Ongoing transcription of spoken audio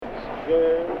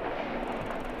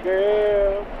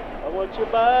Girl, I want your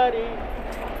body.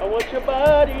 I want your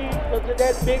body, 'cause of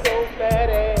that big old fat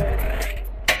ass.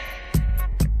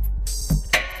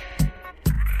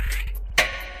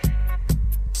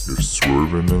 You're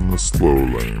swerving in the slow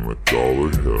lane with Dollar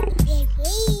Hills.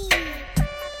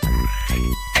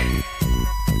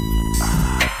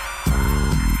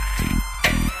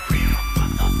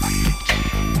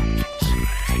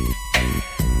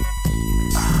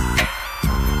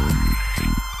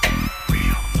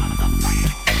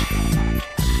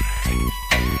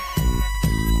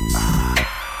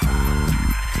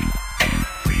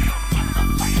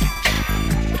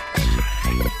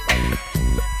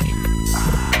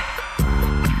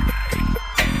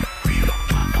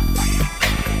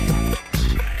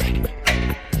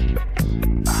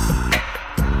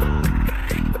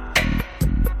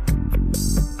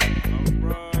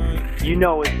 You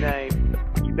know his name.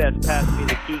 You best pass me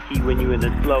the kiki when you in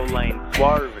the slow lane.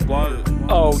 Swerving.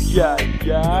 Oh, yeah.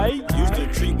 Used to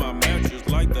treat my mattress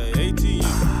like the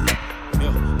ATM.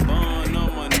 Yeah, bun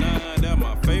on my 9, that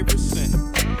my favorite scent.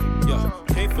 Yeah,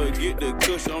 can't forget the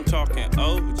kush, I'm talking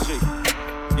OG.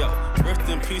 Yeah, rest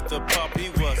in peace to Pop, he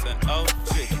was an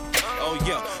OG. Oh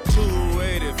yeah,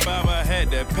 285, I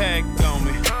had that pack on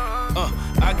me.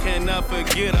 I cannot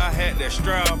forget I had that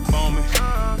strap on me.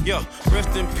 Yo,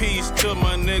 rest in peace to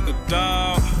my nigga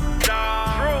dog.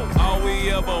 All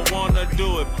we ever wanna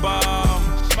do is ball.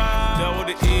 That was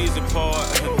the easy part.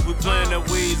 We playing that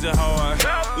Weezy hard.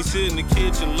 We sit in the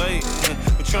kitchen late.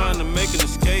 We trying to make an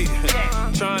escape.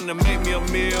 Trying to make me a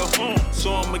meal.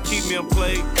 So I'ma keep me a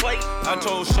plate. I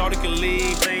told Shawty can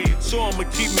leave. So I'ma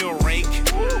keep me a rake.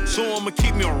 So I'ma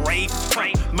keep me a rake.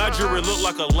 My jewelry look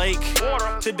like a lake.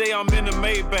 Today I'm in the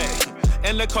Maybach.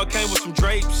 And the car came with some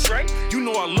drapes. You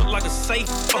know I look like a safe.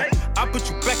 I put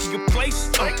you back in your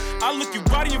place. I look you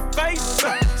right in your face.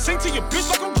 Sing to your bitch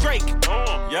like I'm Drake.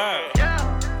 Yeah.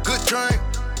 Good drink.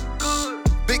 Good.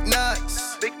 Big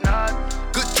nuts.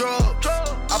 Good drugs.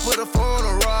 I put a phone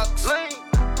on rocks.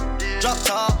 Drop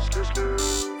top.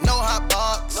 No hot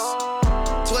box.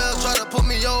 12 try to put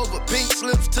me over. Pink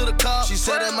slips to the cop. She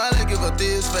said that might give her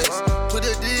this face. Put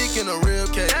a dick in a real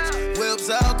cage. Whips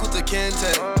out with the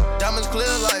Kente. Diamonds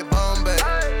clear like Bombay.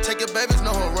 Take your babies,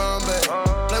 know her run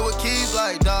back. Play with keys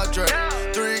like Dr.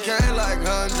 3K like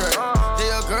 100.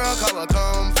 Yeah, a girl call her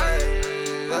comfort.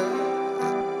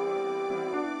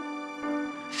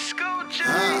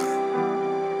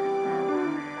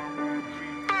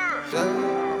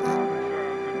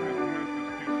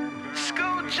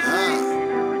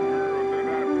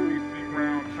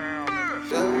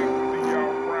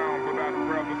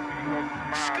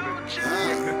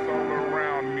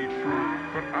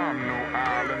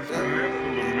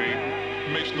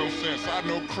 Makes no sense, I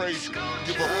know crazy.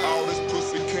 Give up all this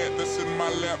pussy cat that's in my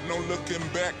lap, no looking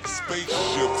back.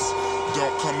 Spaceships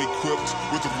don't come equipped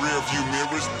with rear view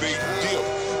mirrors. They dip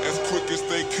as quick as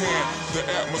they can. The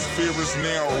atmosphere is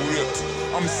now ripped.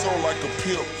 I'm so like a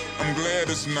pimp. I'm glad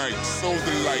it's night, so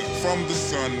the light from the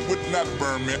sun would not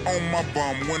burn me on my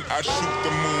bum when I shoot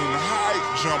the moon. High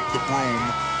jump the broom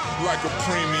like a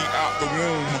preemie out the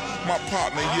womb. My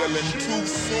partner yelling too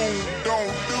soon, don't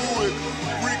do it.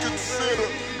 Reconsider,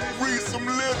 read some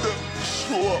litter.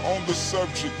 Sure on the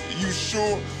subject, you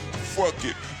sure? Fuck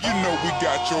it, you know we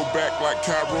got your back like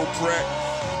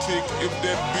chiropractic. If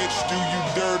that bitch do you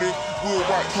dirty, we'll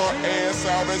wipe her ass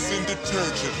out as in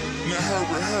detergent. Now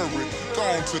hurry, go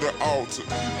on to the altar.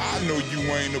 I know you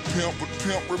ain't a pimp, but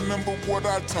pimp, remember what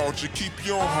I taught you. Keep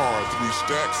your heart, 3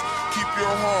 stacks, keep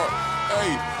your heart.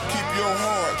 Hey, keep your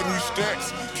heart, 3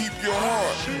 stacks, keep your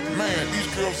heart. Man, these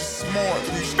girls are smart,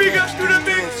 3 stacks. Big up to the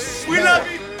mix, we love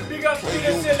you. Big up to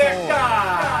the selector.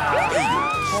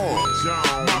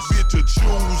 My bitch a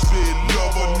choosy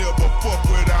lover, never fuck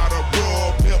without a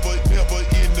rub. Never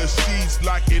in the sheets,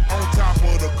 like it on top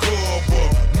of the cover.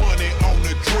 Money on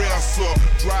the dresser,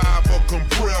 drive a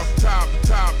compressed top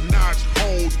notch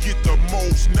hoes. Get the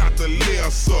most, not the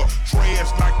lesser.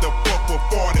 Trash like the fuck for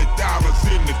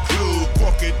 $40 in the club.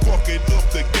 Fucking up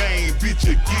the game, bitch,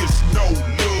 it gets no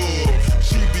love.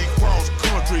 She be cross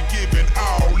country, giving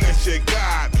all that she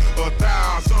got.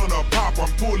 1,000 a pop,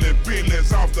 I'm pulling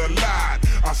billions off the lot.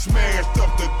 I smashed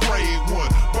up the gray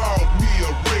one, bought me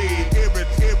a red.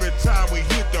 Every time we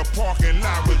hit the parking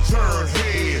lot, we turn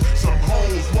head. Some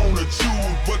hoes wanna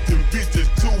choose, but them bitches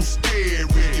too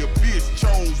scary. Your bitch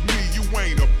chose me, you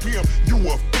ain't a pimp, you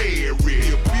a fairy.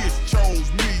 Your bitch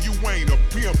chose me, you ain't a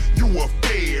pimp, you a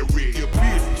fairy. Your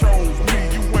bitch chose me,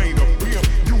 you ain't a pimp,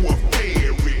 you a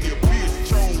fairy. Your bitch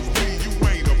chose me, you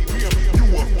ain't a pimp, you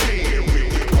a fairy.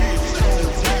 Your bitch chose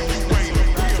me, you ain't a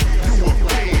pimp, you a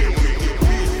fairy. Your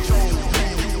bitch chose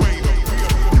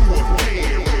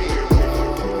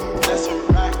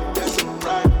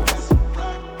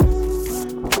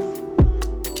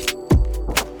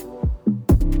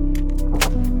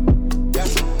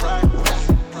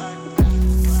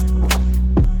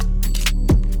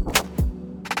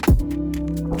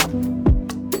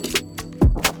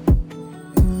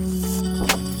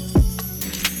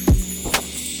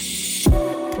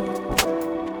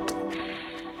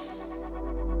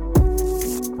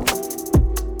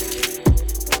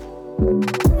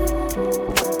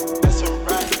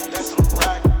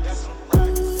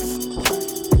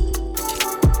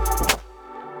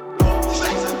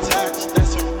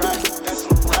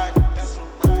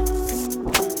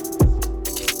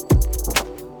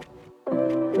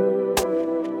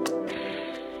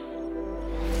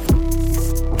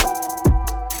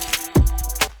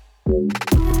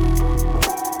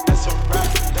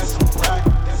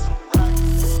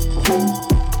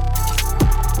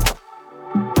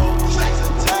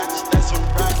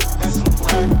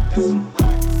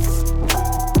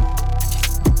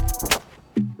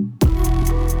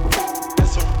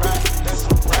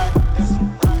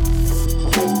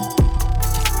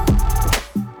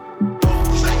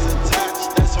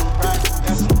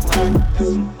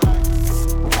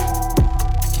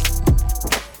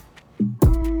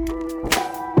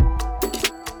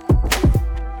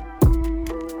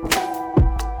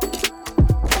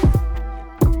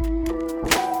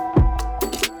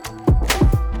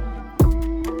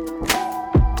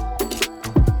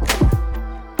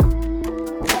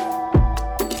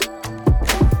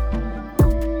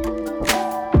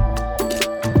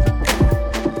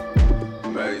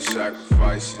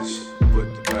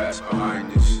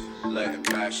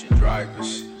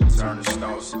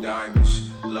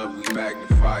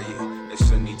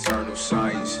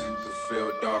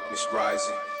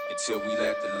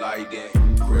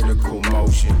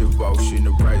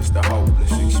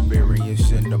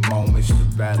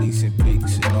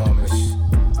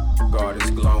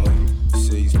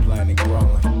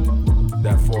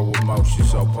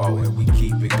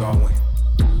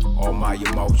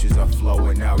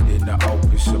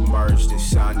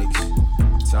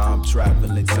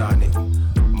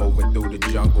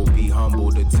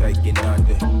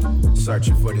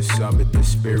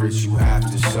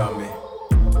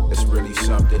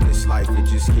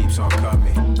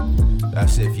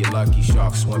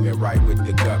Swimming right with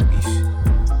the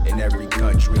guppies. In every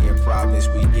country and province,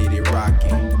 we get it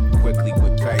rocking. Quickly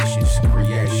with patience,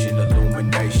 creation,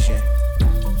 illumination.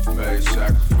 Made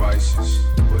sacrifices,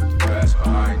 put the past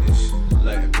behind us.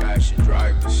 Letting passion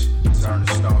drive us. Turn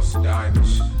the stones to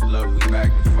diamonds. Love, we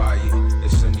magnify it.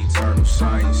 It's an eternal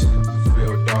science. We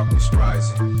feel darkness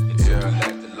rising until we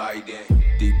let the light in.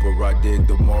 Deeper I dig,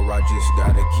 the more I just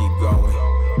gotta keep going.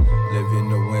 Live in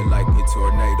the wind like a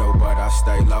tornado, but I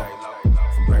stay low.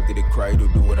 Grave to the cradle,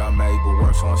 do what I'm able,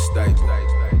 works unstable.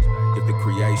 Give the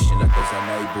creation like those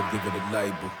unable, give it a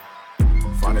label.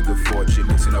 Find a good fortune,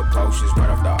 mixing up potions right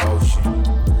off the ocean.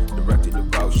 Directed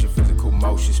devotion, physical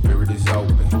motion, spirit is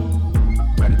open.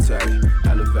 Meditate,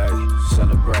 elevate,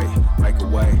 celebrate, make a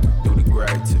way through the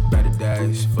grave to better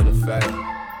days, full of faith.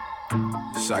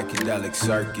 Psychedelic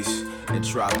circus,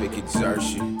 entropic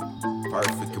exertion,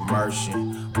 perfect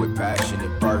immersion with passion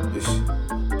and purpose.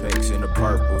 Pinks and the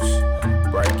purples,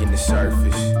 breaking the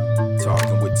surface,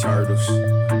 talking with turtles,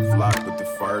 flock with the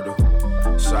fertile,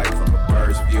 sight from a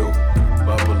bird's view,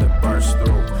 bubble and burst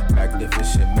through,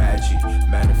 magnificent magic,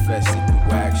 manifested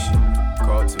through action,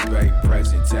 cultivate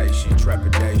presentation,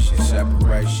 trepidation,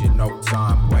 separation, no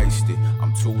time wasted,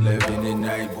 I'm too living and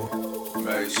able.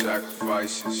 Made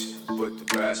sacrifices, put the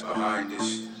past behind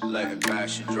us, letting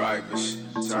passion drive us,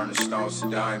 turn the stones to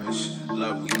diamonds,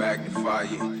 love we magnify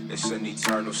it, it's an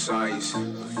eternal science,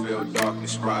 we feel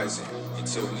darkness rising,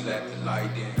 until we let the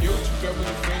light in. Eu te pego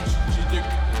de frente, te digo,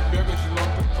 pega de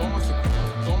longe,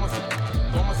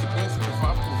 toma sequência de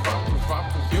vapo.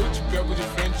 Eu te pego de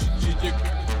frente, te digo,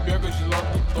 pega de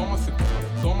longe, toma sequência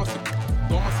de vapo.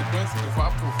 Toma sequência de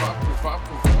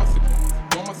vapo.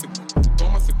 Toma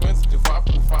sequência de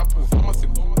vapo. Toma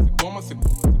sequência de vapo.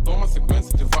 Toma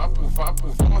sequência de vapo.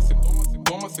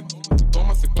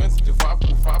 Toma sequência de vapo.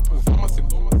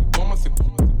 Toma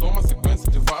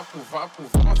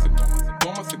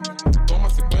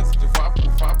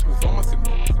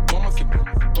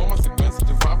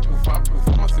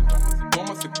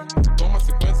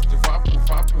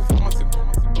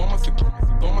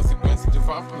sequência de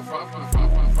vapo.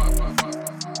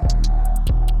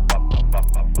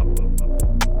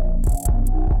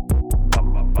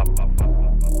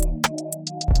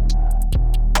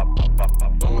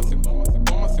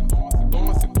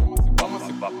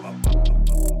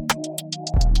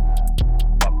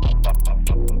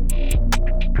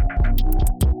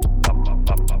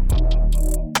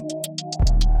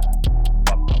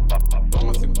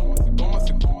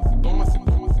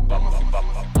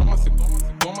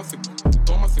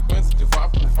 Toma sequência de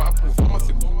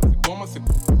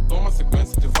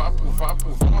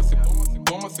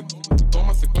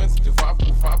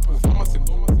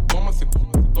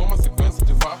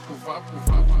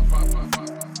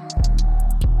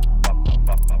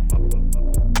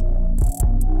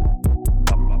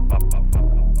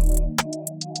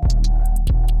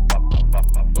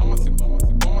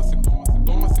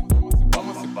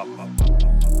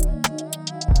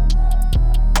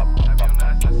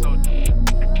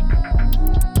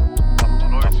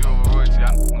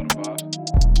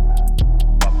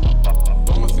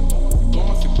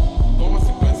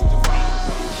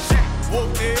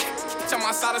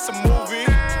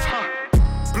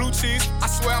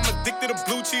I'm addicted to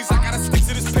blue cheese. I gotta stick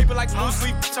to this paper like loose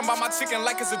leaf. I'm about my chicken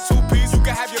like it's a two-piece. You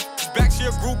can have your back, she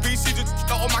a groupie. She just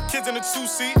got all my kids in a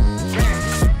two-seat.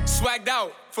 Swagged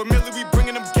out, familiar, we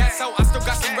bringing them gas out. I still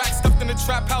got some racks stuffed in the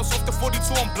trap house. Off the 42,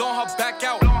 I'm blowing her back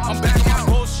out. I'm back on my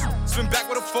bullshit, spin back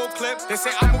with a full clip. They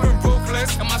say I'm moving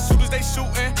ruthless, and my shooters they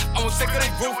shooting. I won't take her,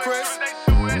 they roof, Chris.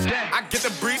 I get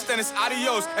the breeze, then it's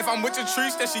adios. If I'm with your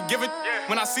trees, then she give it.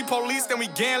 When I see police, then we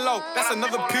gang low. That's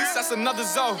another piece, that's another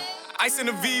zone. Ice in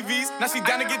the VVs, now she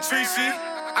down to get treachy.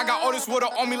 I got all this water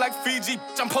on me like Fiji.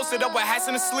 I'm posted up with hats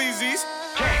and the sleazies.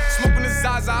 Smoking the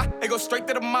Zaza, they go straight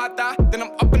to the Mata. Then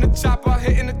I'm up in the chopper,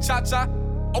 hitting the cha-cha.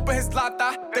 Open his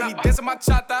lata, then he dancing my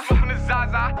chata. Smoking the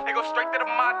Zaza, they go straight to the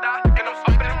Mata. Then I'm up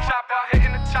in the chopper,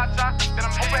 hitting the cha-cha. Then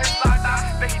I'm open his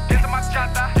lata, then he dancing my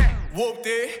chata. Whooped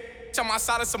it. I'm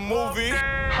outside of some movie.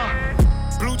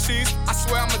 Blue cheese, I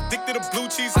swear I'm addicted to blue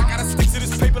cheese. I gotta stick to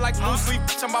this paper like loose leaf.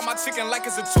 I'm about my chicken like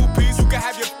it's a two-piece. You can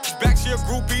have your back, she a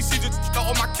groupie. She just got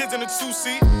all my kids in a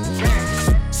two-seat.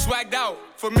 Swagged out,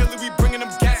 familiar, we bringing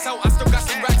them gas out. I still got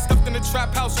some racks stuffed in the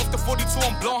trap house. Off the 42,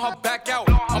 I'm blowing her back out.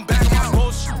 I'm back on my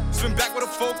bullshit, spin back with a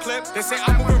full clip. They say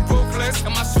I'm moving ruthless,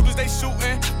 and my shooters they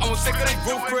shooting. I won't take her, they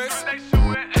roof, Chris.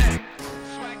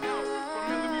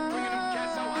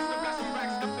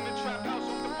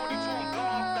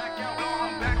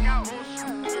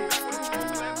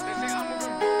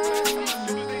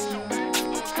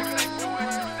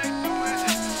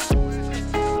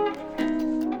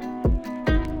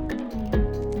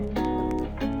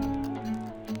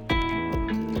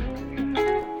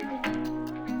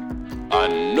 I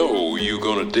know you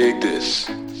gonna dig this.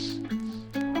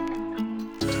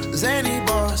 Zany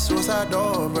boss, suicide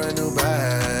door, brand new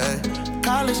bag.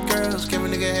 College girls, give a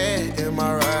nigga head in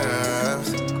my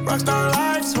raps. Rockstar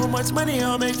life, so much money,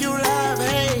 I'll make you laugh.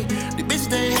 Hey, the bitch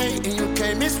they hate, and you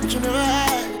can't miss what you never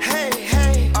had. Hey,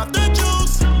 hey, off the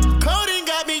juice, coding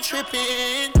got me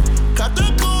tripping. Cut the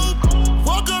coupe,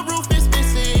 Walker roof is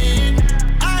missing.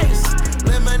 Ice,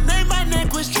 lemonade, my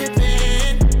neck was tripping.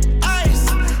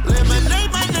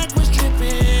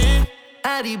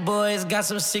 Addy boys got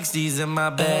some 60s in my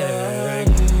bag.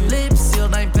 Lips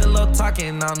sealed, ain't pillow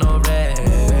talking on no rag.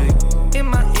 In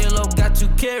my earlobe, got 2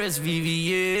 carats,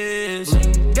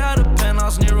 VVS. Got a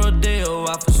penthouse near Rodeo,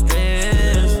 out for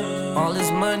stress. All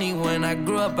this money, when I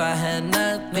grew up, I had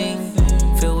nothing.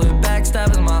 Filled with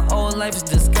backstabbing, my whole life is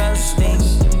disgusting.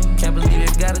 Can't believe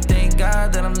it, gotta thank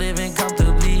God that I'm living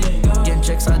comfortably. Getting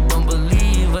checks, I don't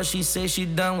believe, but she say she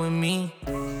done with me.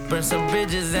 Burn some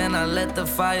bridges and I let the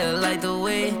fire light the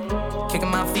way. Kicking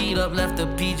my feet up, left the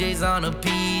PJs on a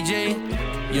PJ.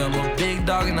 Yeah, I'm a big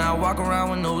dog and I walk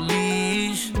around with no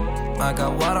leash. I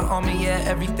got water on me, yeah,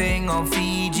 everything on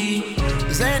Fiji.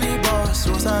 Zany boss,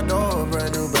 suicide door,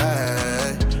 brand new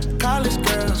bag. College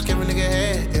girls, give a nigga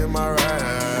head in my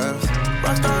raps.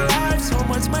 Rockstar life, so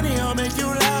much money, I'll make you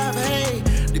laugh. Hey,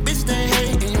 the bitch they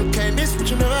hate, and you can't miss what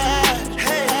you never had.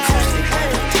 Hey, hey, hey.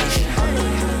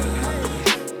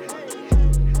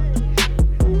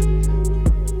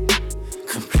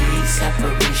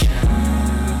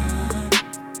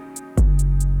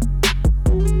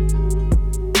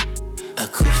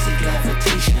 Acoustic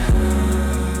levitation.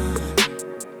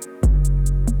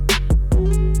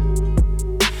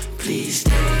 Please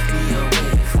take me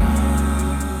away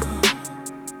from.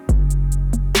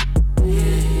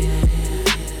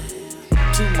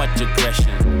 Too much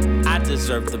aggression. I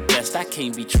deserve the best. I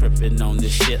can't be tripping on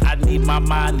this shit. I need my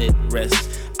mind at rest.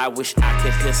 I wish I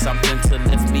could hear something to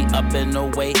lift me up in a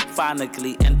way,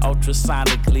 phonically and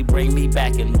ultrasonically bring me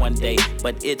back in one day.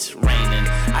 But it's raining.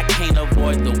 I can't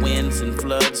avoid the winds and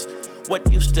floods.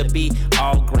 What used to be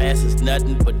all grass is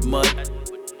nothing but mud.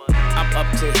 I'm up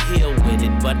to hill with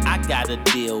it, but I gotta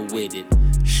deal with it.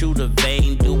 Shoot a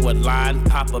vein, do a line,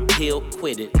 pop a pill,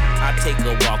 quit it. I take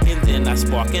a walk and then I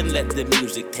spark and let the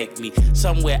music take me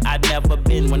somewhere I've never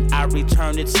been. When I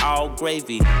return, it's all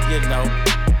gravy, you know.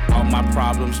 All my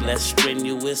problems less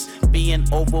strenuous. Being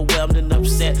overwhelmed and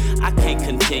upset, I can't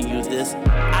continue this.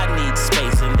 I need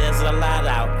space and there's a lot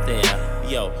out there,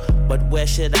 yo. But where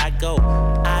should I go?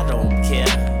 I don't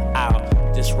care.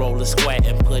 I'll just roll a square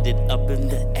and put it up in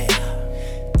the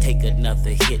air. Take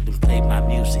another hit and play my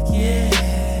music, yeah.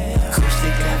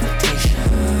 Acoustic levitation.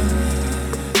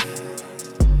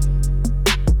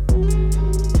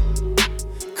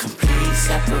 Complete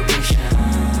separation.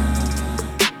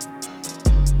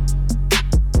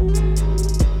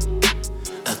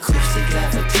 Acoustic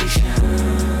levitation.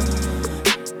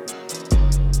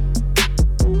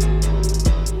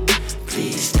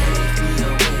 Please take me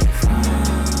away from.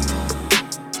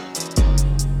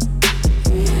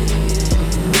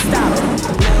 Stop,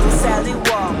 little Sally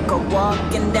Walker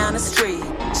walking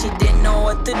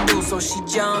do, so she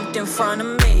jumped in front of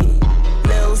me.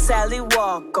 Lil' Sally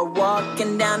Walker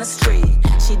walking down the street.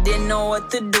 She didn't know what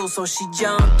to do, so she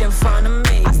jumped in front of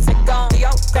me. I said, go,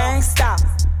 yo, thing, stop.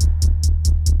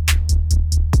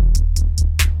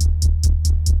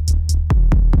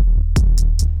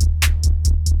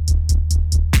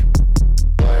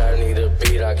 But I need a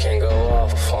beat, I can't go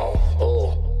off a phone.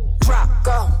 Ooh. Drop,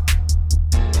 go.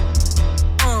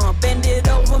 Bend it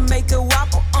over, make it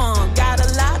wobble. Got a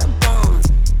lot of buns.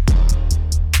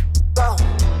 Go.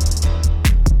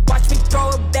 Watch me throw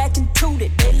it back and toot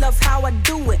it. They love how I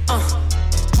do it.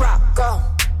 Drop, go.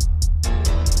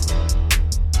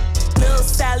 Lil'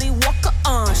 Sally Walker,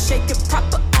 shake it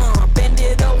proper. Bend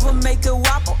it over, make it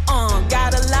wobble.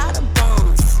 Got a lot of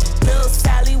buns. Lil'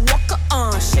 Sally Walker,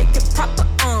 shake it proper.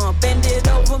 Bend it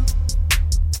over.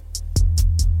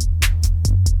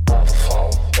 Off the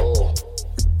phone. Ooh.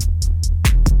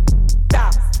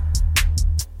 Stop.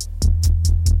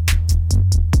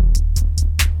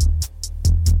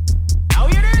 Now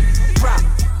hear this? Drop.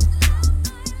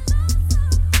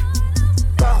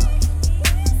 Go.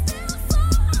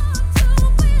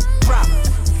 Drop.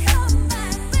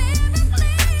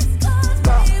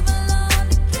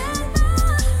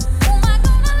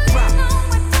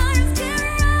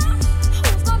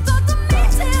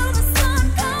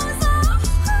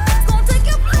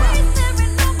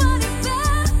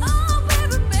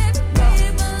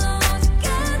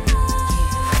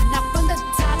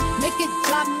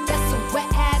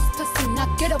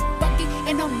 Get a bucket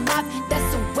and a mop,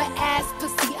 that's a wet ass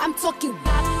pussy. I'm talking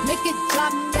wop, make it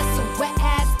drop, that's a wet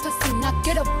ass pussy. Now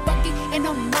get a bucket and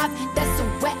a mop, that's a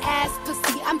wet ass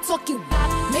pussy. I'm talking wop,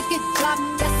 make it drop,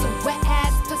 that's a wet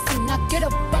ass pussy. Now get a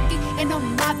bucket and a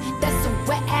mop, that's a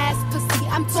wet ass pussy.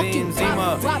 I'm talking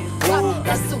wop, wop,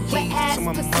 that's a wet ass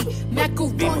pussy.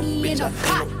 Macaroni in a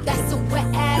pot, that's a wet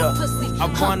ass pussy. I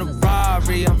want a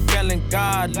Rari, I'm feeling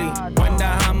godly. Wonder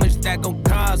how much that gon'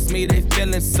 cost me, they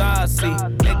feeling saucy.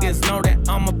 Niggas know that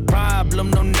I'm a problem,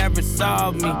 they'll never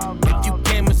solve me. If you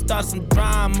came and start some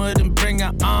drama, then bring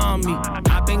an army.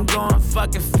 I've been going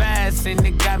fucking fast and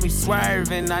it got me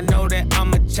swerving. I know that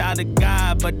I'm a child of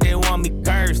God, but they want me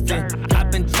cursed. I've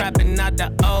been trapping out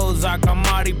the Ozark, I'm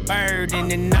already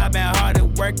burdened. And I've been hard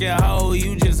at working, ho,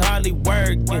 you just hardly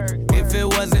working. If it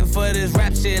wasn't for this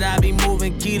rap shit, I'd be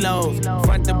moving kilos.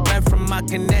 Front to back from my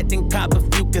connect and cop a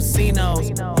few casinos.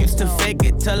 Used to fake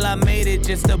it till I made it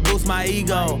just to boost my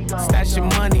ego. Stashing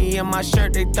money in my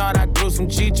shirt, they thought I grew some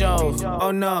chichos.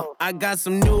 Oh no, I got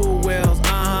some new wheels,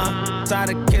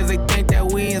 Tired of kids, they think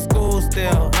that we in school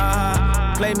still,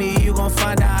 Play me, you gon'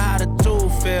 find out how the two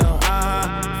feel,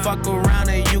 Fuck around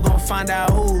and you gon' find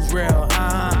out who's real,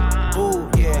 Ooh,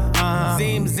 yeah,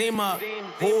 Zima.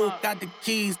 Who got the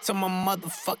keys to my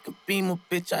motherfucking Beamer,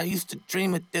 bitch? I used to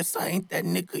dream of this. I ain't that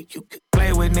nigga you could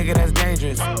play with, nigga, that's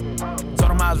dangerous.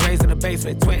 Told him I was raised in the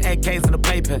basement, twin AKs in the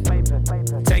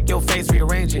playpen. Take your face,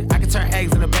 rearrange it. I can turn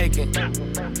eggs into bacon.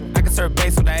 I can serve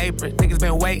base with an apron. Niggas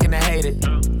been waiting to hate it.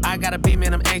 I got a beam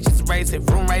and I'm anxious to race it.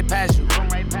 Room right past you.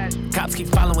 Cops keep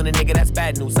following a nigga, that's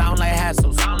bad news. I don't like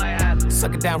hassles.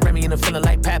 Suck it down, Remy, and I'm feeling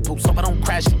like Pat Poops. Hope I don't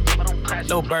crash you.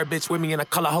 Little bird bitch with me and I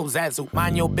call her hoe Zazu.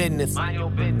 Mind your business.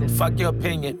 Fuck your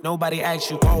opinion. Nobody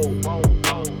asks you. Oh,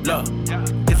 look,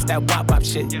 it's that wop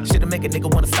shit. Shit'll make a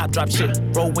nigga wanna stop, drop shit.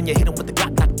 Roll when you hit him with the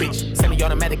Glock, bitch.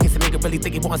 Semi-automatic, case a nigga really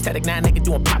think he want static. Now nigga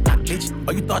doing pop, bitch.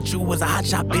 Oh, you thought you was a hot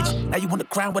shot, bitch. Now you wanna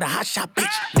crown with a hot shot,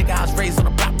 bitch. Nigga, I was raised on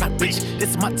a block, bitch.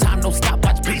 This is my time, no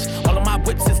stopwatch, bitch. All of my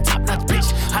whips is top notch,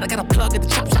 bitch. I got a plug at the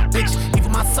chop shop, bitch.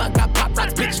 Even my son got pop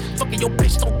rocks, bitch. Fucking your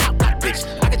bitch, don't pop rock, bitch.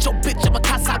 I got your bitch, I'm a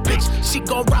casa, bitch. She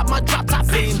gon' rob my drop top,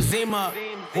 bitch. Zima.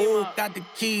 Who got the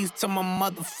keys to my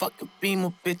motherfucking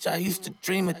Beamer, bitch? I used to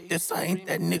dream of this, I ain't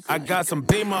that nigga. I got some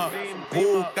Beamer.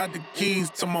 Who got the keys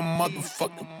to my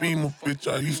motherfucking Beamer, bitch?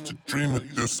 I used to dream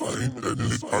of this, I ain't that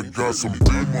nigga. I got some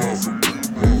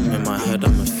Beamer. In my head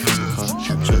I'm a thinker.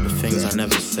 Check the things I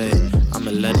never say. I'm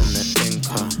a lead in the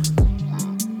thinker.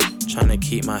 Tryna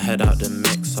keep my head out the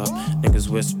mix up. Niggas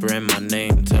whispering my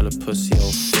name, tell a pussy,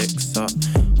 oh fix up.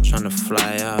 Tryna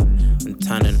fly out, I'm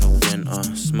tan in the winter.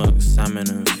 Smoke salmon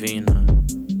and vina.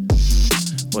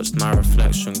 Watched my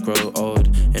reflection grow old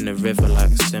in the river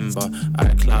like Simba. I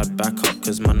cloud back up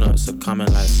cause my notes are coming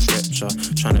like scripture.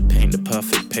 Tryna paint the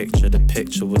perfect picture, the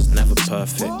picture was never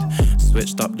perfect.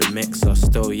 Switched up the mixer,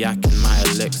 still yakking my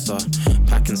elixir.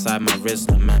 Pack inside my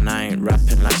Rizzler, man, I ain't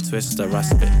rapping like Twister. I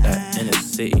spit that in the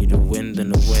city, the wind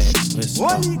and the way whisper.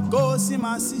 Holy Ghost in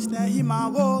my system, in my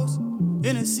walls.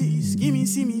 In the city,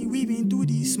 see me weaving through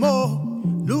the smoke.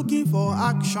 Looking for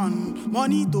action,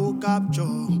 money to capture.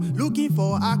 Looking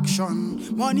for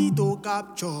action, money to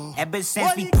capture. Ever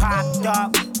since we popped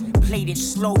up, played it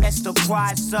slow, that's the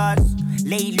process.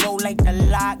 Lay low like the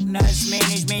Loch Ness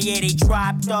management, yeah, they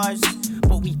dropped us.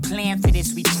 But we planned for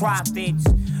this, we profits.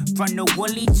 From the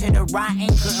woolly to the rotten,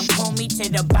 couldn't pull me to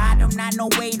the bottom, not no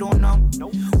weight on them.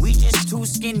 We just two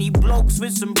skinny blokes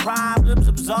with some problems,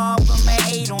 absolve them and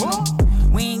hate on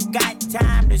them. We ain't got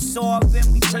time to solve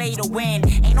them, we play to win.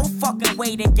 Ain't no fucking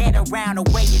way to get around the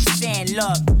way it's sin.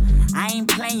 Look, I ain't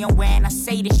playing when I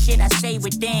say the shit I say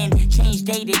within. Change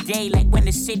day to day, like when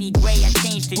the city gray, I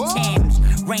change the Timbs.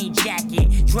 Rain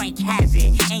jacket, drink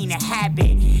hazard, ain't a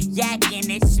habit. Yakking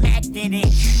it, smacked in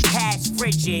it, past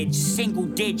frigid, single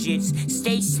digits.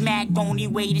 Stay smacked, only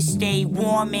way to stay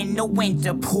warm in the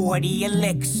winter. Pour the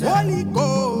elixir. Holy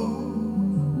Ghost.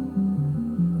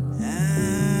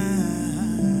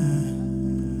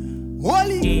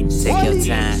 Take your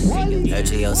time,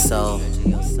 nurture your soul.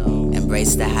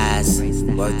 Embrace the highs,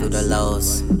 work through the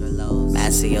lows.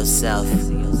 Master yourself,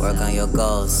 work on your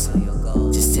goals.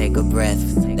 Just take a breath,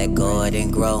 let go it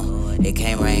and grow. It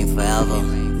can't rain forever.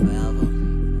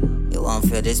 You won't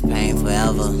feel this pain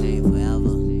forever.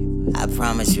 I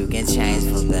promise you can change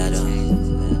for better.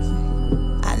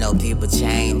 I know people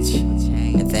change,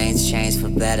 and things change for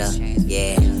better.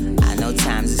 Yeah, I know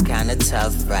times is kinda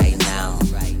tough right now.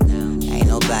 Ain't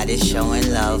nobody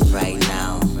showing love right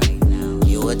now.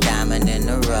 You a diamond in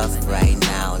the rough right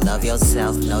now. Love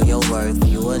yourself, know your worth,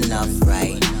 you enough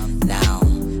right now.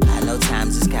 I know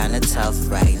times is kinda tough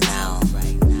right now.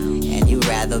 And you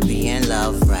rather be in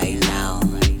love right now.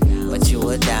 But you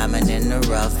a diamond in the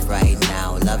rough right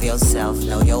now. Love yourself,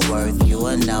 know your worth, you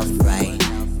enough right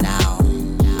now.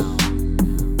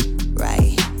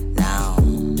 Right now.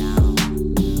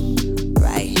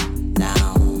 Right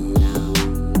now.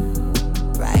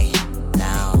 Right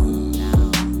now.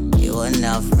 You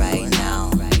enough right now.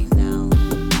 Right now.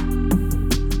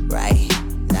 Right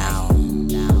now.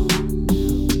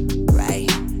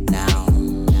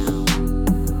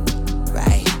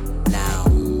 Right now.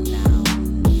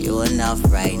 You enough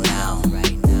right now.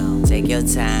 Take your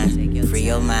time, free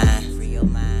your mind,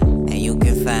 and you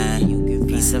can find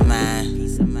peace of mind.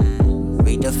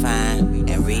 Redefine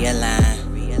and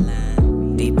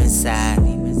realign. Deep inside,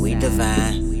 we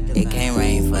divine. It can't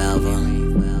rain forever.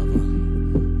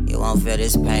 You won't feel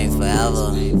this pain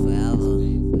forever.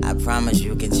 I promise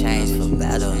you can change for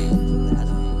better.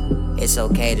 It's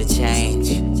okay to change,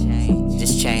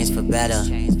 just change for better.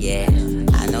 Yeah,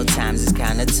 I know times is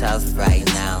kinda tough right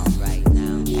now.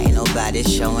 Ain't nobody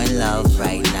showing love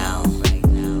right now.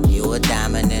 You a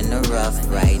diamond in the rough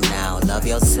right now. Love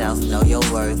yourself, know your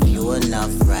worth, you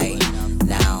enough right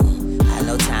now. I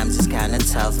know times is kinda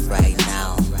tough right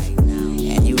now.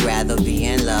 And you rather be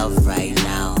in love right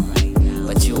now.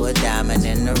 But you a diamond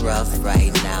in the rough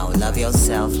right now. Love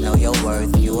yourself, know your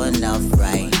worth, you enough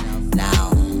right now.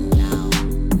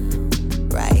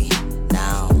 Right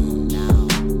now.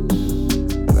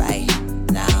 Right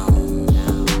now.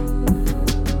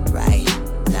 Right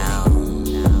now.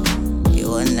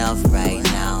 You enough right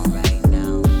now. Right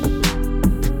now.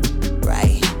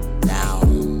 Right now.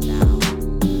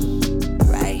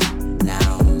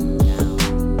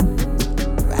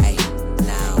 Right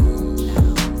now.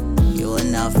 You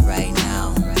enough right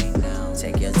now.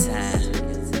 Take your time.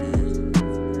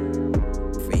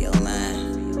 Free your mind.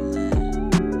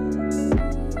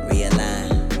 Realign.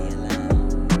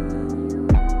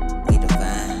 We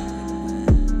divine.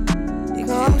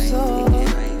 Come so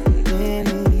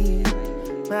many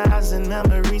miles and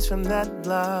memories from that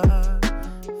block.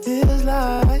 Feels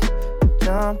like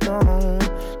jumped on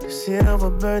the silver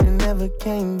bird and never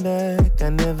came back. I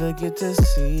never get to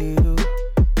see you,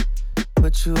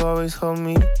 but you always hold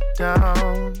me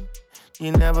down.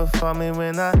 You never fought me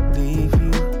when I leave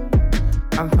you.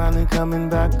 I'm finally coming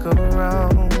back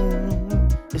around.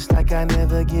 It's like I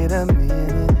never get a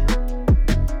minute.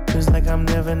 Feels like I'm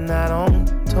never not on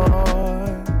tour.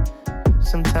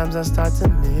 Sometimes I start to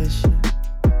miss you.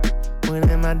 What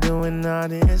am I doing all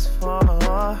this for?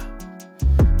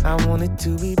 I want it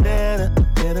to be better, a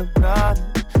better brother.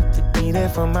 To be there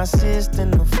for my sister,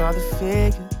 no father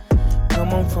figure.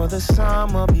 Come on for the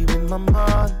summer, be with my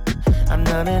mother. I'm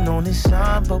not an only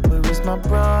son, but where is my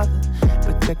brother?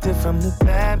 Protected from the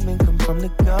bad men, come from the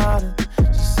gutter.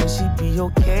 She said she'd be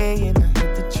okay, and I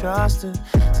had to trust her.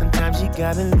 Sometimes you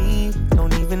gotta leave,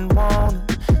 don't even want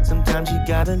her. Sometimes you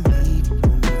gotta leave,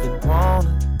 don't even want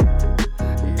her.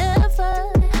 Never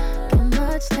get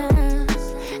much time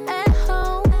at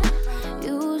home.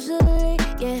 Usually,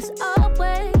 yes,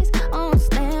 always on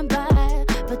standby.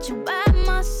 But you by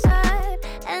my side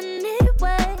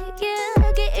anyway.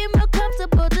 Yeah, getting real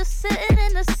comfortable just sitting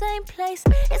in the same place.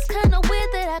 It's kinda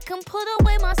weird that I can put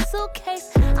away my suitcase.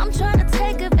 I'm trying to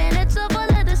take advantage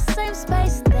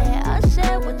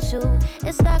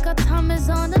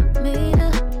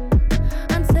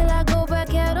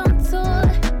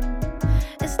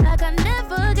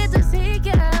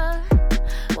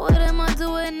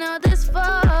this for?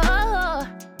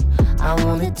 I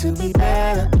want it to be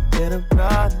better, better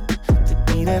brother. To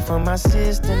be there for my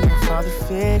sister and father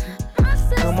figure.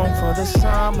 Come home for the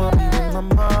summer, be with my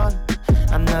mother.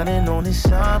 I'm not an only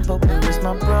son, but where is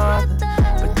my brother?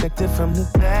 Protected from the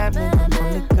bad men, I'm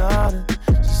from the gutter.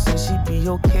 She said she'd be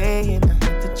okay and I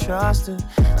had to trust her.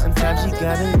 Sometimes you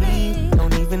gotta leave,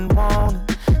 don't even want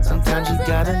it. Sometimes you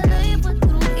gotta leave,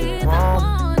 don't even want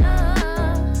it.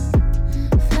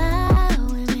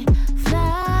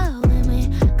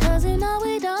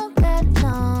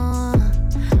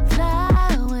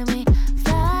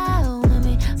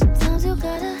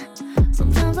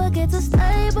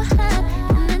 Stay behind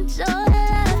and enjoy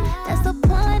life. That's the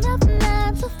point of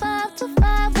 9 to 5 to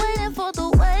 5, waiting for the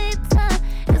wait time.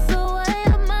 It's a way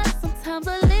of mine. Sometimes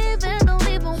I leave and don't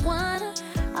even wanna.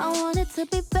 I want it to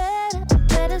be better, a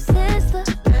better sister.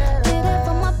 Be there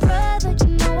for my brother,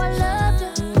 you know I love you.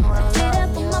 Be there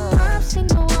for my mom, she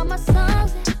know all my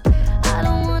songs. I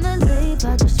don't wanna leave,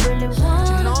 I just really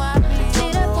wanna.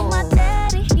 Be there for my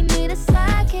daddy, he need a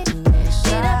sidekick. Be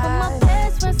there for my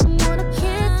best friend, someone to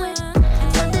kick with.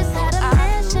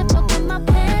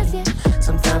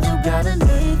 Sometimes you gotta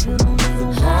leave, you don't even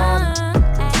want it.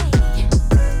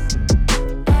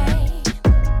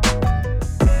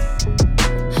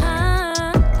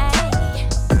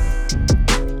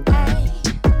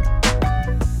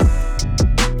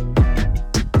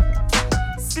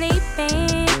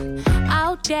 Sleeping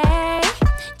all day,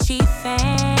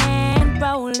 chiefin',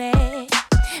 rollin',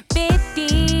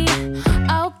 50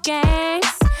 old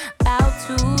gangs, bout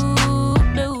to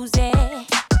lose it.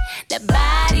 The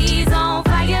body's on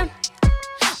fire.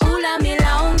 Ooh, love me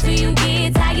long till you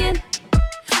get tired.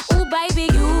 Ooh, baby,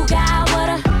 you got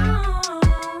what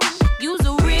you's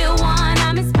a real one,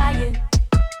 I'm inspired.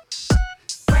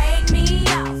 Break me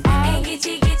off and get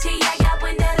you, yeah,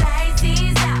 when the lights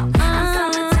is out. I'm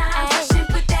summertime, rushing,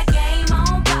 put that game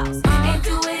on pause. And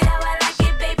do it how I like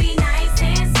it, baby, nice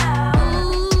and slow.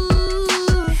 Ooh,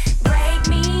 break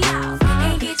me off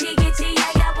and get you,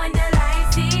 yeah, when the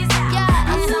lights is out.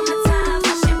 I'm summertime,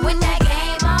 rushing, put that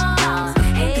game on pause.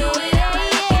 And do it how I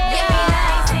like it, baby,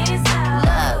 nice and slow.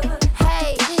 Look, hey,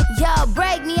 yo,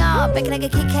 break me off. Baking like a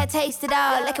Kit Kat, taste it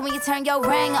all. Like it when you turn your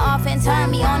ring off and turn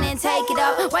me on and take it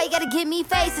off. Why you gotta give me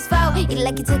faces for? Eat it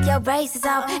like you took your braces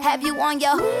off. Have you on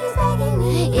your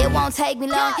it won't take me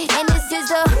long. And this is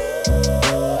the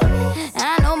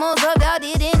I know most of y'all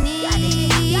didn't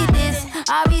need this.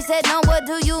 Ari said, no, what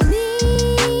do you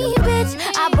need, bitch?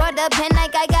 I brought the pen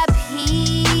like I got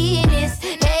penis.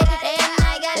 Hey, and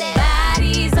I got it.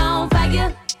 Body's on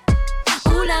fire.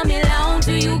 Ooh, love me long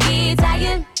till you get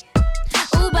tired.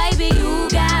 Ooh, baby, you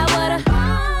got what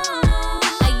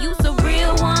you's a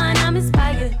real one, I'm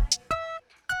inspired.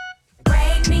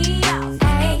 Break me off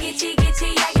and get you,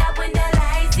 yeah, when the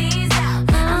lights is out.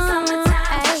 I'm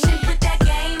summertime, rushing, put that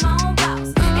game on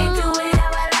pause. And do it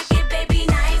how I like it, baby,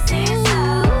 nice and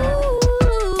slow.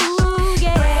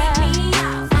 Break me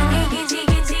off and get you,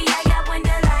 yeah, when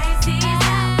the lights is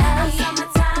out. I'm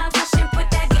summertime, rushing, put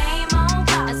that game on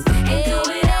pause. And do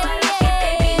it how I like it,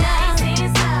 baby, nice and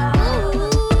slow.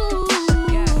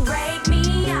 Break me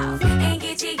off and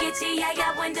get you,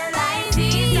 yeah, when the lights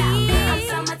is out. I'm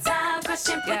summertime,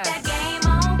 rushing, put that game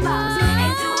on pause.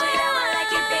 And do it how I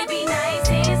like it, baby, nice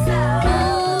and slow.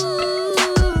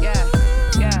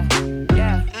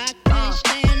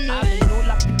 I've been all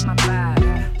up in my bag.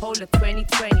 Whole of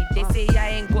 2020. They say I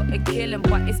ain't got a killing,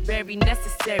 but it's very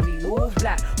necessary. All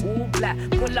black,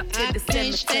 pull up to the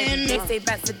cemetery. They say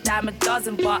that's a dime a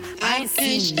dozen, but I ain't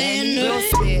seen none. Real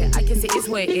spit, I guess it is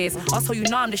what it is. I'll tell you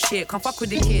now I'm the shit, can't fuck with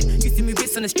the kid. Used to move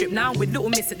bits on the strip, now I'm with Little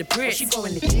Miss at the bridge. She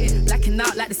going legit, blacking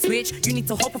out like the switch. You need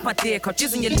to hop off my dick, I'll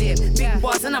jizz on your lip. Big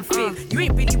bars and I'm thick, you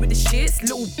ain't really with the shits,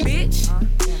 little bitch.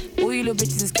 All you little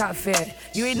bitches is counterfeit.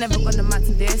 You ain't never gonna match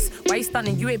to this. Why you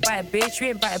stunning? You ain't buy a bitch, you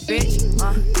ain't buy a bitch.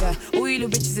 Yeah. All you little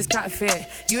bitches is counterfeit.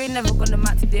 You ain't never gonna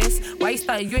match to this. Why you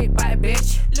stunning? You ain't buy a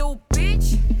bitch, little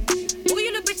bitch. All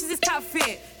you little bitches is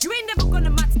counterfeit. You ain't never gonna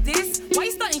match to this. Why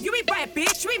you stunning? You ain't buy a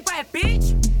bitch, you ain't buy a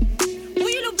bitch. All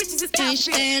you little bitches is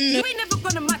counterfeit. You ain't never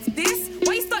gonna match to this.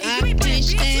 Why you stunning? You ain't buy a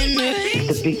bitch, you ain't buy a bitch.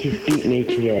 The biggest beat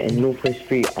maker here in Northwest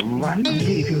Street. I'm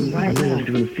leaving right now. I'm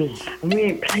doing film. And we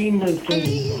ain't playing no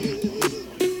games.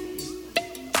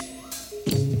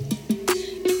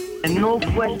 And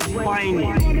Northwest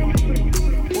finest.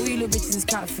 All you little bitches is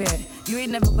counterfeit. You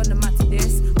ain't never gonna match to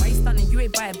this. Why you stunning? You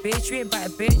ain't buy a bitch, you ain't buy a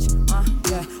bitch.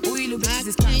 Yeah. All you little bitches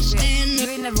is counterfeit. You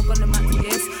ain't never gonna match to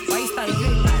this. Why you stunning? You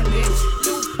ain't buy a bitch,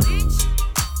 little bitch.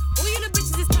 All you little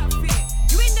bitches is counterfeit.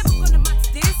 You ain't never gonna match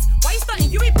to this. Why you stunning?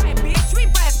 You ain't buy a bitch, you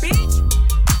ain't buy a bitch.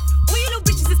 All you little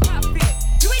bitches is counterfeit.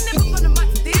 You ain't never gonna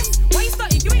match to this.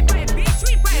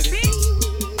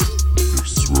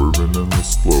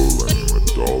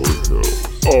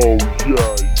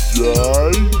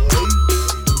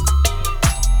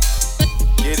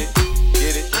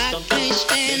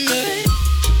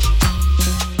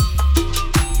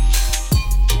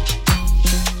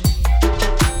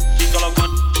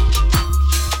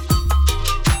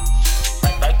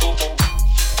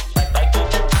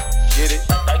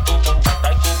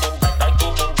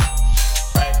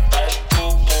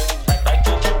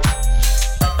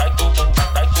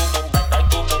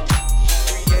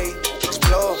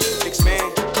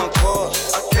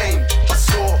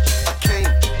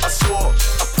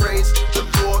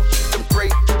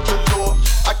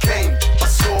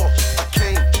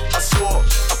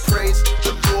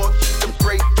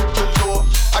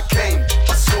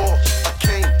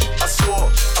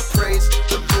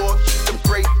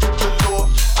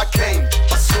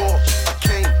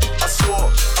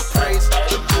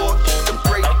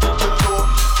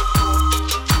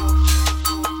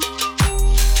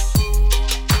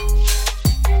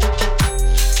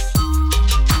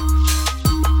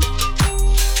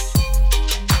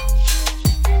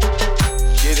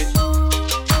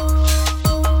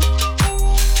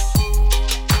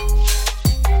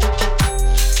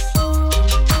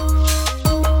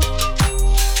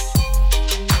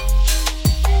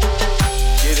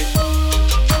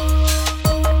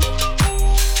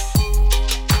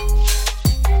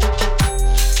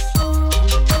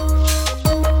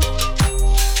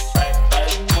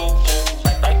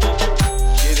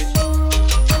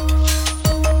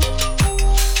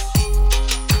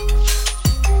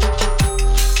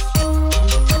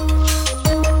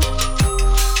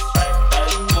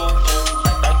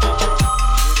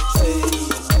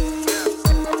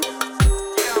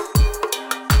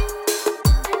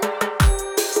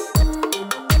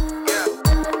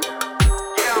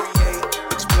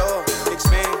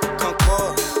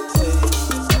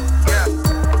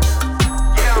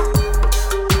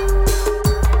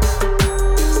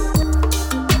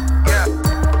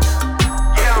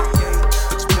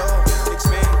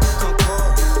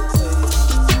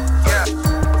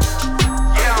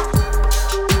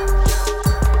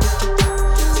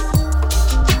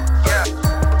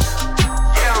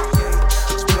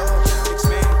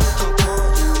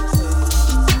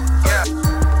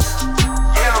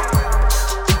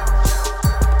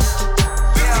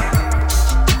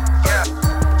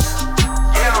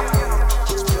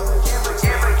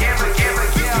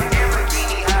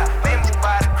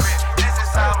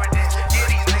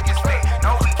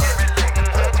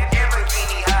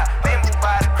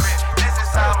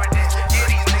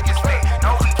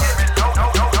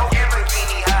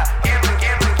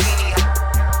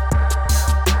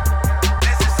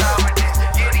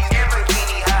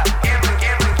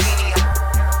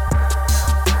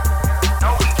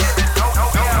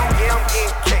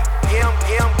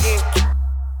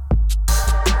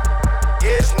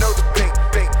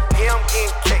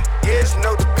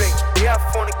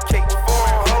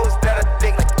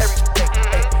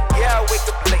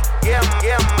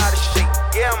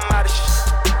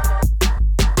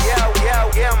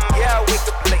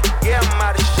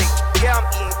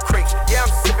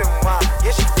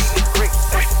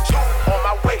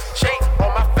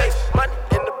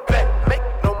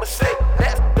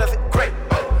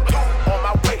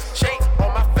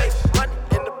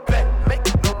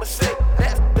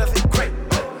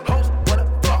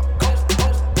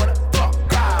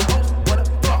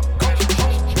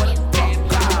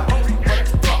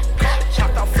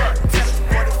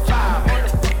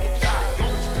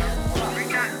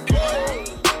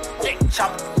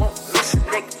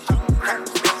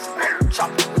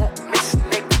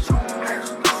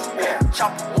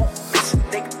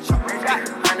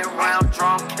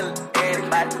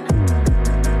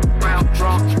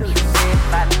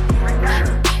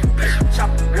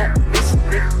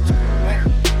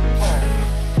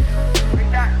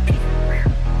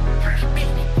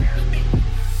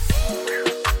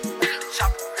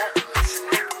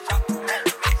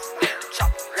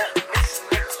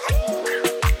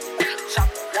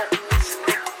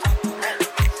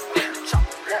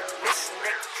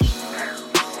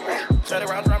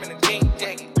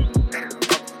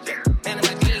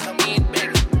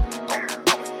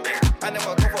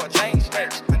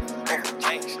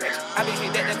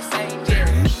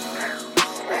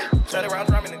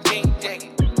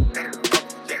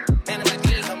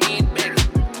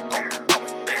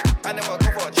 I never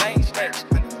go for a change snatch.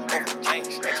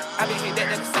 I been hit that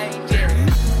the same Jerry.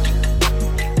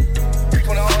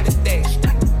 20 on this dash.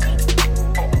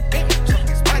 Oh, baby, took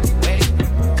this money back.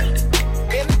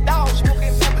 Been the dog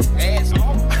smoking never ass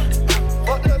on.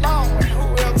 Fuck the law,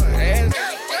 whoever has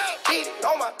cheat it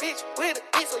on my bitch with a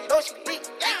bitch, so you know she leak.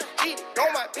 Cheat it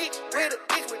on my bitch with a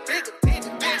bitch with bigger bitch.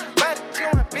 Body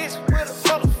kill my bitch with a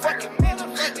motherfucking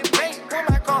motherfucking bank. Put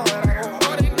my car and I go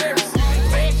hard in never see.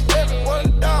 Never want a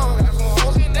dog, I go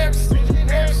hard in never see.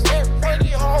 Never run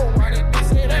your home, I didn't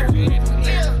miss it every day.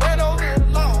 Yeah, run over the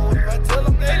law if I tell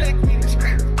them they like me.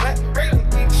 Black railing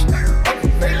bitch, I'm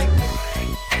failing.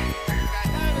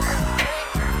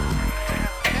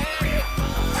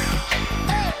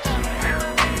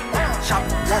 Chop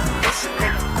one, this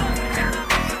nigga.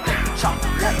 Chop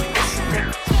one, this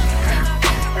nigga.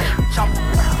 Chop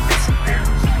one, this nigga.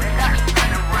 Round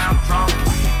drum, round drum.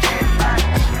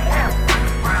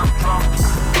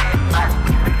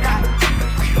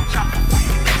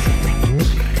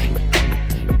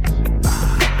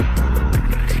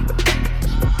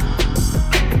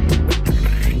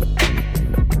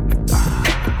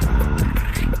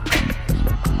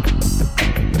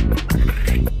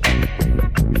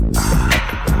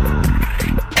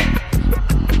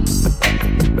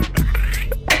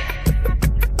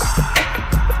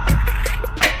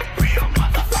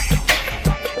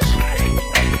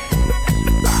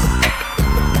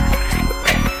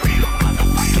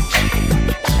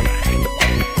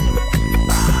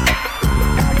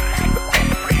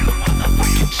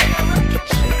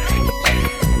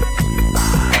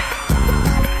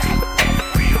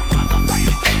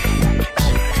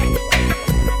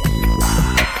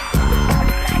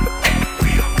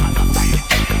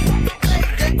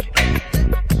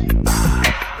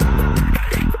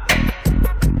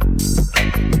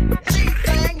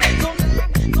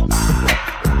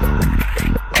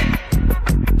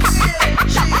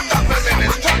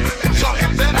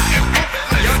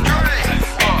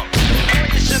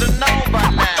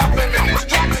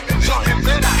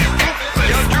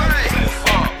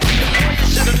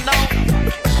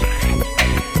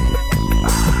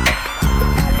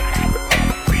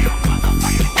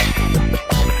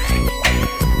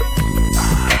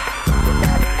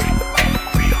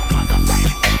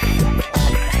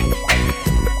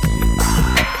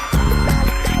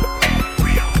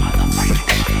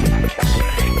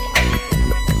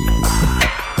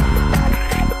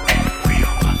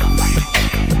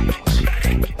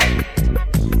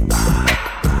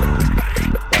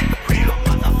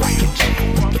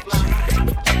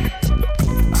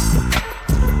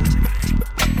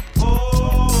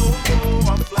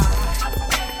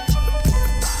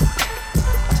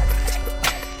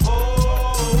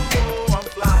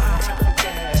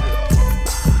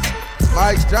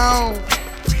 Mike Jones.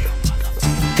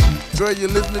 Girl, you're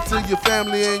listening to your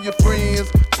family and your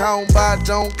friends. Talking about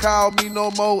don't call me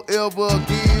no more ever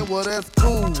again. Well, that's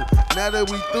cool. Now that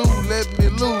we through, let me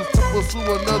loose to pursue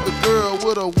another girl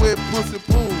with a wet pussy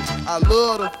pool. I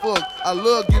love to fuck. I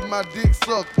love getting my dick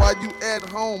sucked while you at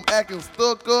home acting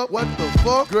stuck up. What the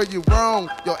fuck? Girl, you wrong.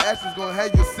 Your ass is gonna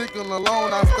have you sick and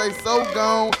alone. I stay so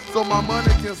gone so my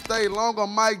money can stay long.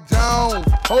 I'm Mike Jones.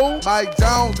 Who? Mike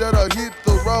Jones that'll hit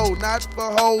the road. Not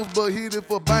for hoes, but hit it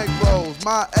for bankrolls.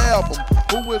 My album.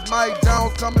 Who is Mike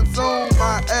Jones coming soon?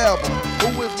 My album.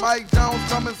 Who is Mike Jones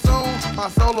coming soon? My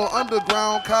solo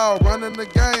underground called Running the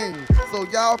Game. So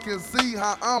y'all can see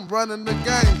how I'm running the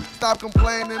game. Stop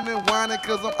complaining and whining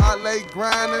cause I'm out late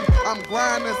grinding. I'm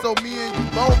grinding so me and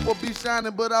you both will be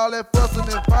shining. But all that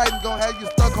fussing and fighting gon' have you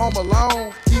stuck home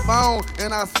alone. Keep on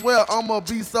and I swear I'ma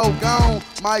be so gone.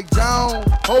 Mike Jones,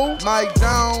 who? Mike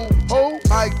Jones, who?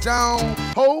 Mike Jones,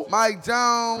 who? Mike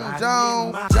Jones,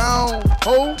 Jones, Jones,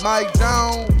 who? Mike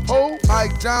Jones, who?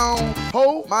 Mike Jones,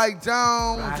 who? Mike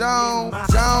Jones, Jones,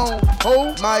 Jones,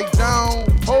 who? Mike Jones,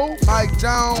 who? Mike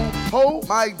Jones, who?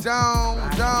 Mike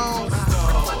Jones, Jones.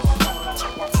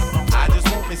 I just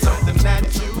want me something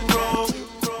natural.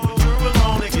 You're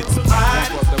alone and get some right.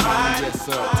 Yes,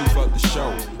 sir, to fuck the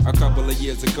show. A couple of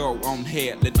years ago on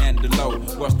Headland and the Low.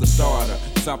 What's the starter?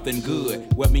 Something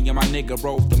good. Where me and my nigga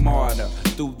rode the martyr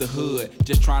through the hood,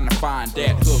 just trying to find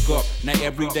that hook up. Now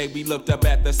every day we looked up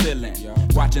at the ceiling,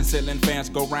 watching ceiling fans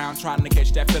go round, trying to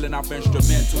catch that feeling off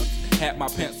instrumental. Had my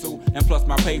pencil and plus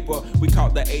my paper. We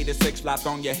caught the 86 lights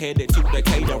on your headed to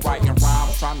Decatur, writing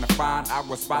rhymes, trying to find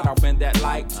our spot off in that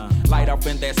light off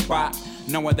in that spot.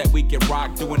 Knowing that we can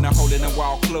rock, doing the hole in the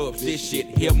wall clubs. This shit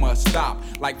here must stop.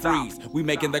 Like Freeze, we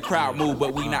making the crowd move,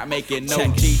 but we not making no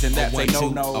G's, and that's a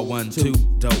no-no. A 1, 2.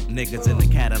 Dope niggas in the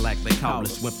Cadillac, they call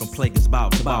us. Went from players ball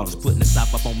to ballers, putting the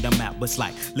South up on the map. But it's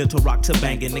like Little Rock to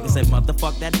banging. Niggas say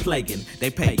motherfuck that plaguing.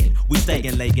 They paying, we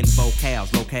stayin', lagging.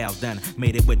 Locales done.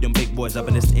 Made it with them big boys up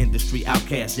in this industry.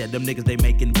 Outcasts, yeah, them niggas they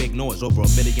making big noise. Over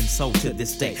 1 million sold to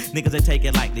this day. Niggas they take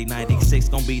it like they 96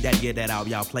 gon' be that year that out.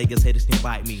 Y'all players haters can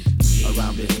bite me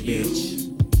around this bitch.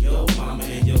 Your mama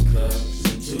and your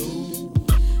cousin too.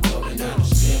 Rolling down the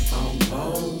strip on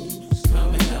poles.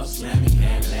 Coming up slamming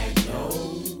Cadillac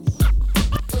doors.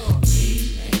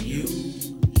 Me and you,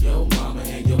 your mama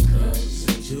and your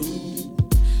cousin too.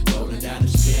 Rolling down the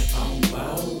strip on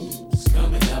poles.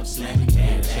 Coming up slamming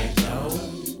Cadillac doors.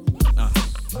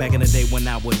 Back in the day when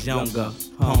I was younger,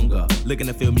 hunger, looking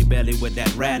to fill me belly with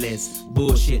that rallies.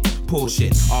 Bullshit, pull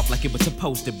shit, off like it was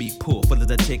supposed to be pulled. Full of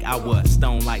the chick I was,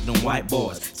 stone like them white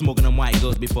boys. Smoking them white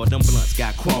girls before them blunts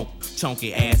got crunk.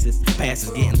 Chunky asses, passes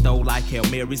getting throw like Hail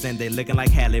Marys, and they looking like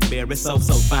Halle Berry. So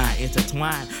fine,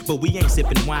 intertwined. But we ain't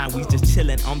sipping wine, we just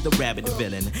chillin' on the rabbit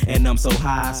villain. And I'm so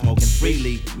high, smoking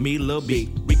freely. Me, Lil B,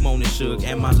 Rick Moan and Suge,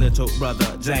 and my little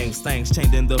brother James. Things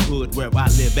changed in the hood where I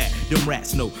live at. Them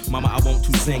rats know, mama, I want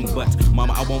to sing, but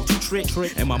mama, I want to trick.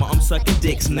 And mama, I'm sucking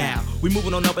dicks now. We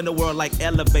moving on up in the world like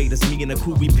elevators. Me and the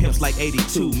crew, we pimps like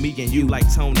 82. Me and you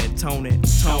like Tone.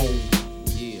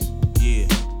 Yeah.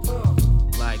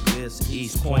 Like this,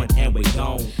 East Point, and we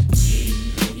gone. Me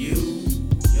and you,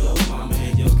 your mama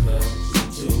and your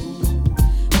cousin too.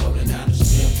 Rolling down the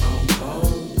strip on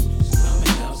poles.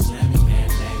 Coming up slamming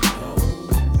Cadillac doors.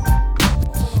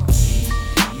 Me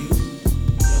and you,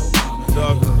 your mama and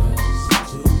your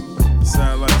cousin too.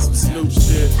 Sound like some Snoop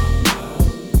shit.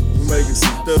 We making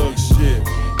some thug shit.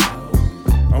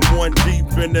 I'm one deep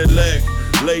in that leg.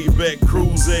 Laid back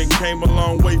cruising, came a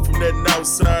long way from that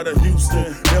outside of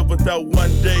Houston. Never thought one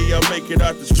day I'd make it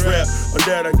out the strap, or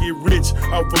that I get rich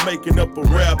off of making up a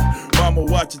rap. Mama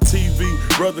watching TV,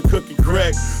 brother cooking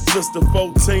crack, sister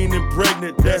 14 and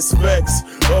pregnant, that's facts.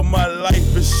 Of my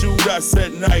life is shootouts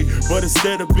at night, but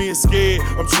instead of being scared,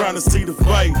 I'm trying to see the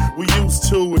fight. We used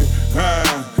to it,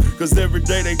 cause every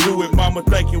day they do it. Mama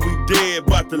thinking we dead,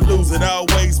 about to lose it.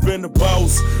 Always been the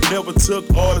boss, never took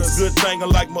orders. Good thing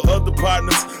unlike my other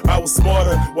partners, I was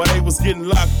smarter. While they was getting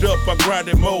locked up, I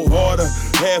grinded more harder.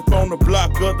 Half on the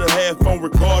block, other half on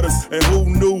recorders. And who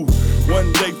knew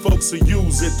one day folks would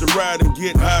use it to ride and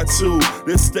get high too.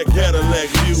 This that Cadillac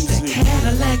music. It's that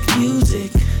Cadillac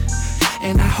music,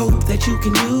 and I hope that you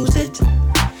can use it.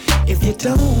 If you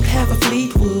don't have a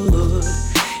Fleetwood,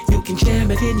 you can jam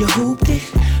it in your hoopty.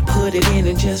 Put it in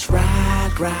and just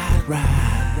ride.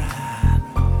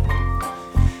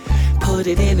 Put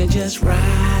it in and just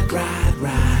ride.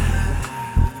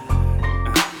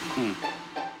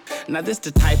 Now this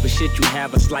the type of shit you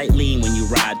have a slight lean when you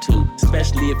ride to,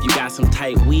 especially if you got some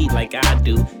tight weed like I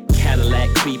do. Cadillac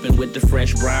creeping with the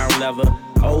fresh brown leather.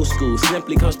 Old school,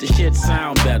 simply cause the shit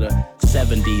sound better.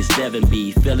 70s, Devin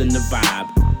B, feeling the vibe.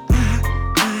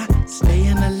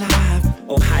 Staying alive.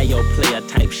 Ohio player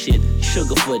type shit,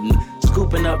 sugarfootin',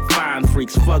 scooping up fine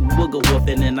freaks, fuck booger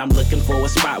woofing, and I'm looking for a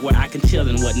spot where I can chill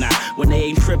and whatnot. When they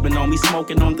ain't tripping on me,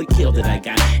 smoking on the kill that I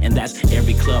got. And that's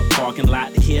every club parking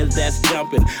lot here that's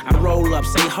jumping. I roll up,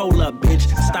 say hold up, bitch,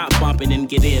 stop bumping and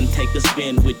get in, take a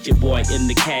spin with your boy in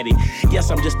the caddy. Yes,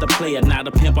 I'm just a player, not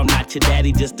a pimp, I'm not your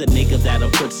daddy, just a nigga that'll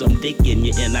put some dick in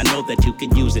you, and I know that you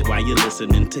can use it while you're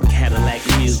listening to Cadillac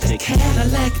music.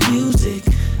 Cadillac music,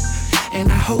 and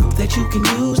I hope that you can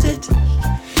use it.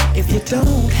 If you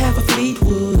don't have a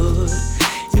Fleetwood,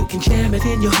 you can jam it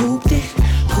in your hoopty.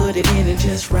 Put it in and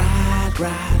just ride. Put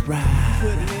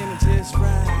it in and just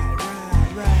ride.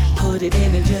 Put it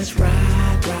in and just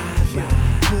ride.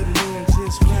 Put it in and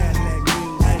just ride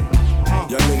like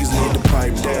Y'all niggas need to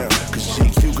pipe down, cause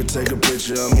GQ could take a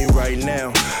picture of me right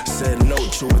now. Said no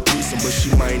to a threesome, but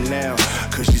she might now,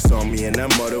 cause she saw me and that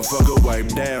motherfucker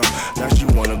wiped down. Now she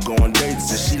wanna go on dates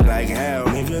and she like how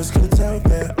niggas could tell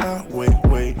that I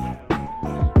wait.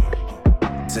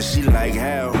 So she like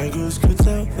how niggas could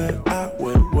tell that I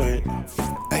wait.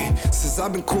 Hey, since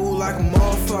I've been cool like a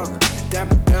motherfucker,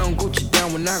 dapper down, Gucci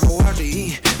down when I go out to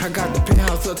eat. I got the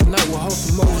penthouse up tonight with hoes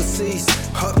from overseas.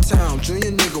 Uptown,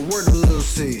 junior nigga, where the little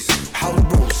C's. House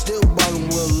broke, still ballin'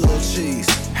 with a little cheese.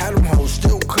 Had them hoes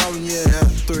still calling, yeah,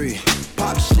 after 3.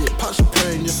 Pop shit, pop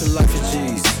champagne, just a life of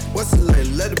G's. What's the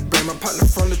lane? Let it bang, my partner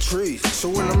from the trees. So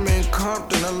when I'm in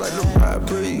Compton, I like to ride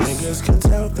breeze. Niggas could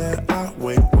tell that I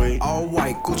wait. All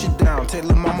white, Gucci down, take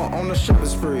lil' mama on the shopping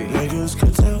spree. Niggas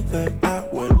could tell that I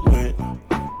wait.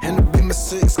 And the Beamer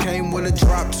 6 came with a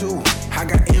drop too. I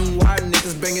got NY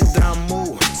niggas banging down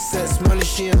move. Sets money,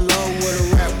 she in love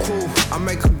with a rap crew. I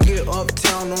make her get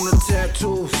uptown on the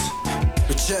tattoos.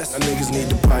 The chest. Now niggas need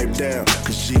to pipe down,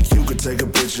 cause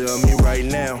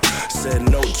now. Said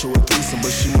no to a threesome,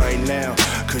 but she might now.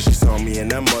 Cause she saw me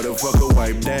and that motherfucker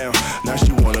wiped down. Now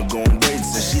she wanna go on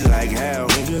dates and she like how.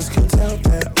 Niggas can tell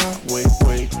that wait.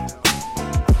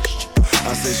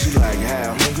 I said she like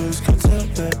how. Niggas can tell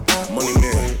that Money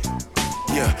man.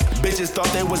 Yeah, bitches thought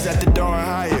they was at the darn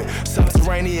Hyatt.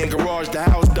 Subterranean garage, the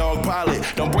house dog pilot.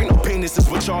 Don't bring no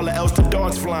penises with y'all or else the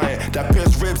dogs flying. That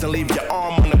pierce ribs and leave your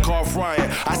arm on the car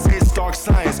frying. I say it's dark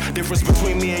science. Difference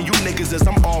between me and you niggas is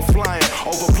I'm all flying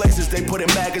over places they put in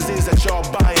magazines that y'all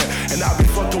buying. And I be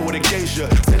fucking with a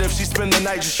geisha. Said if she spend the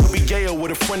night, she'll be gayer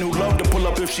with a friend who love to pull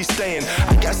up if she's staying.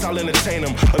 I guess I'll entertain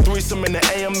them. A threesome in the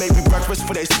AM, maybe breakfast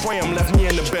for they spray 'em. Left me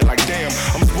in the bed like damn.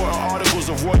 I'm sporting articles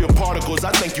of royal particles.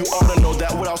 I think you ought to know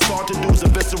that what I'll start to do is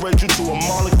eviscerate you to a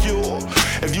molecule.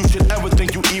 If you should ever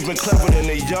think you even clever than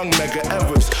a young Mega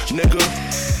Evers, nigga.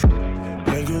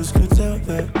 Niggas could tell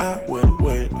that I will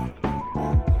wait.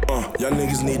 Y'all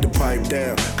niggas need to pipe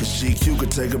down. Cause GQ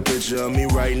could take a picture of me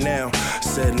right now.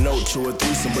 Said no to a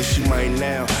threesome, but she might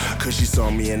now. Cause she saw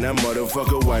me and that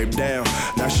motherfucker wiped down.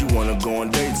 Now she wanna go on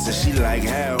dates and she like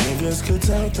how. Niggas could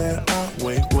tell that I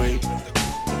wait.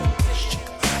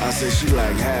 I said she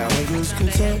like how. Niggas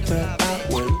could tell that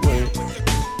I wait.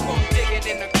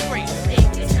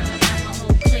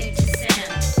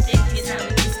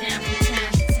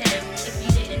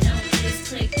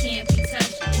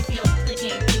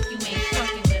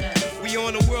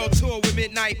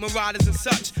 Midnight marauders and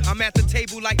such. I'm at the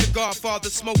table like the Godfather,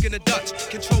 smoking a Dutch,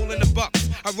 controlling the bucks.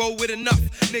 I roll with enough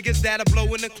niggas that'll blow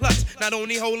in the clutch. Not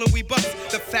only holding we bust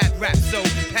the fat rap, so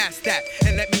past that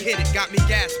and let me hit it. Got me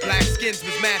gas, black skins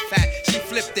was mad fat. She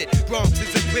flipped it. Bronx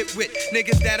is equipped with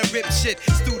niggas that'll rip shit.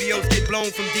 Studios get blown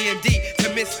from D&D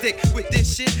to Mystic. With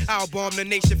this shit, I'll bomb the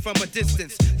nation from a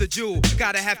distance. The jewel,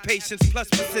 gotta have patience plus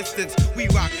persistence. We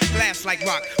rock, blast like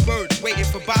rock. Birds waiting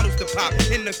for bottles to pop.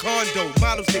 In the condo,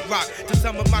 models get rock. To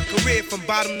sum up my career from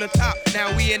bottom to top.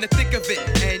 Now we in the thick of it,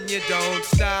 and you don't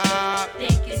stop.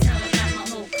 Think it's how I got my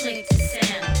whole clique to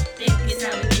sound. Think it's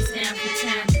how it gets down from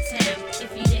town to town.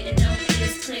 If you didn't know,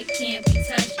 this clique can't be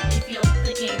touched. If your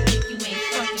clique ain't thick, you ain't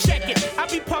fucking. Check it, I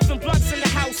be puffing blunts in the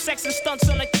house, sex and stunts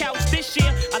on the couch. This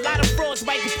year, a lot of frauds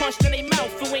might be punched in their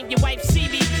mouth. And when your wife see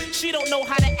me, she don't know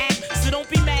how to act. So don't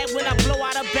be mad when I blow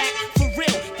out her back. For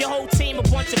real, your whole team a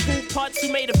bunch of food parts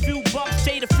who made a few bucks,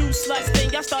 shade a few sluts. Then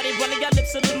y'all started running your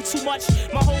lips a little too much.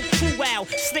 My whole crew wow,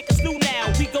 Snickers new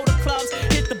now. We go to clubs,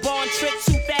 hit the bar and trick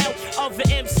 2,000. Other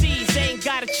MCs ain't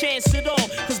got a chance at all.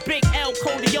 Cause Big L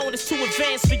Codeon is too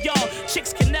advanced for y'all.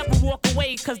 Chicks can never walk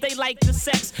away cause they like the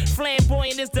sex.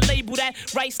 Flamboyant is the label that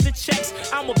writes the checks.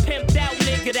 I'm a pimped out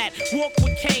nigga that walk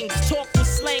with kings, talk with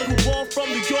slang, who ball from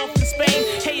New York to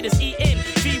Spain. Haters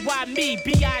E-N-V-Y me,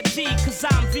 B-I-G, cause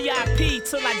I'm VIP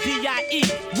till I D-I-E.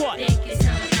 What? Think it's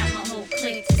how I got my whole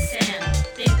clique to sound.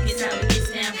 Think it's how it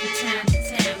gets down from town to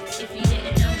town. If you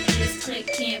didn't know, this clique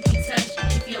can't be touched.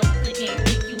 If your clique ain't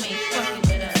thick, you ain't fucking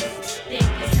with us. Think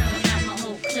it's how I got my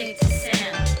whole clique to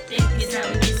sound. Think it's how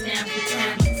it gets down from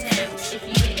town to town. If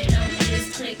you didn't know, this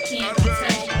clique can't be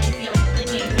touched. If your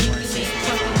clique ain't thick, you ain't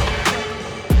fucking with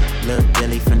us. Lil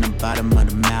Dilly from the bottom of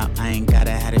the map. I ain't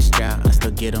gotta have a strap, I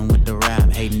still get 'em with the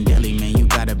rap. Hating Dilly, man, you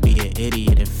gotta be an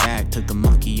idiot. In fact, took the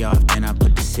monkey off, then I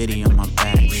put the city on my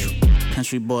back.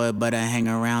 Country boy, but I hang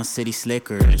around city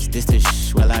slickers. This the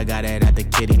well, I got it at the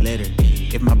kitty litter.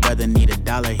 If my brother need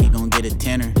 $1, he gon' get a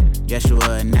tenner.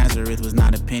 Yeshua in Nazareth was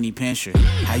not a penny pincher.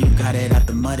 How you got it out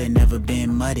the mud and never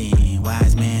been mudding?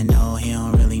 Wise man, no, he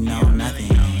don't really know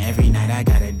nothing. Every night I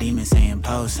got a demon saying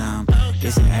post some.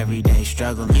 This an everyday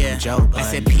struggle, yeah. Joke, I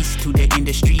said peace to the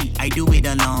industry. I do it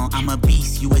alone. I'm a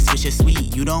beast. You a swisher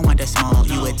sweet. You don't want the smoke.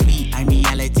 You a tweet. I'm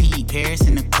reality. Paris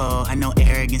in the cold. I know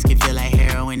arrogance can feel like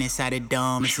heroin inside a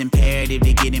dome. It's imperative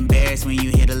to get embarrassed when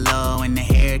you hit a low. And the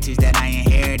heritage that I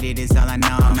inherited is all I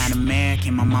know. I'm not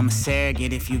American. My mama's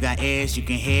surrogate. If you got heirs, you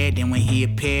can hear it. Then when he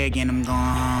appear again, I'm going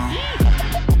home.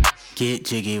 Get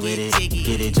jiggy with it,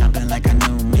 get it jumping like I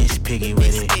knew Miss Piggy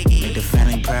with it. Make the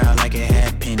family proud like it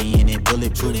had penny in it.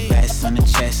 Bulletproof vest on the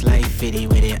chest like 50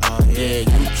 with it. Oh yeah,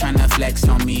 you tryna flex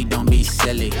on me, don't be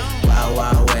silly. Wild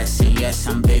Wild West, see yes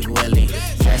I'm Big Willie.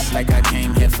 Dressed like I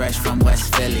came here fresh from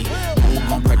West Philly. Who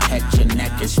gon' protect your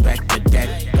neck, respect the deck.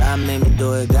 God made me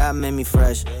do it, God made me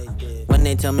fresh. When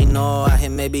they tell me no, I hit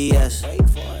maybe yes.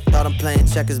 Thought I'm playing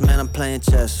checkers, man, I'm playing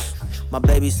chess. My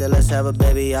baby said let's have a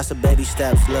baby, I said baby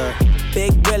steps, look.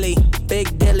 Big Willie,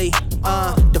 Big Dilly,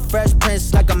 the Fresh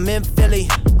Prince like I'm in Philly.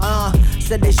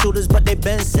 Said they shooters, but they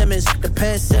Ben Simmons. The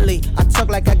pen silly. I talk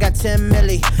like I got 10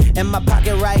 milli in my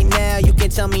pocket right now. You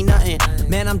can't tell me nothing.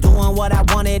 Man, I'm doing what I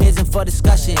want. It isn't for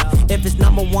discussion. If it's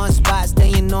number one spots,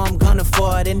 then you know I'm gunning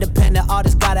for it. Independent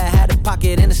artist gotta have a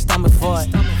pocket and a stomach for it.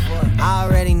 I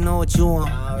already know what you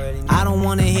want. I don't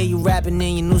wanna hear you rapping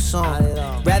in your new song.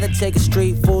 Rather take a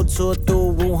street food tour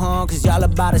through Wuhan, cause y'all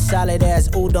about a solid ass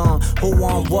udon. Who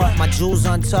want what? My jewels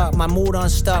untucked, my mood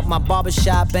unstuck. My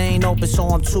barbershop ain't open, so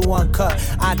I'm too uncut.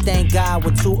 I thank God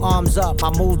with 2 arms up.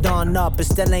 I moved on up, but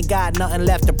still ain't got nothing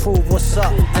left to prove. What's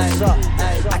up? What's up?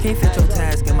 I can't fit your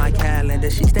task in my calendar.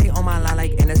 She stay on my line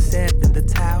like Intercept in the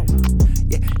tower.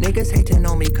 Yeah, niggas hating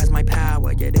on me cause my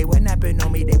power. Yeah, they were napping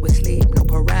on me, they would sleep, no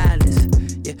paralysis.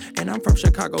 Yeah, and I'm from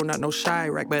Chicago, not no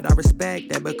Chirac, but I respect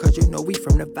that because you know we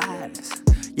from the violence.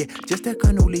 Yeah, just a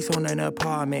canoe lease on an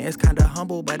apartment. It's kinda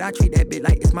humble, but I treat that bitch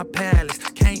like it's my palace.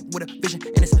 Came with a vision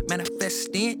and it's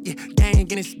manifesting. Yeah, gang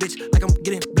in this bitch like I'm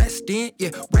getting blessed in. Yeah,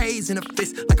 raising a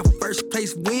fist like a first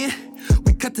place win.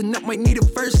 We cutting up, might need a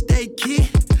first aid kit.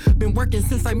 Been working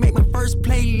since I made my first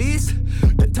playlist.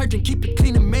 Detergent, keep it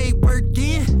clean and made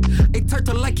working. A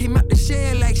turtle like came out the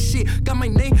shell like shit. Got my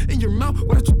name in your mouth,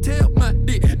 why don't you tell my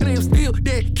dick? And I am still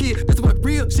that kid, that's what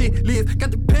real shit lives.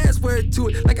 Got the password to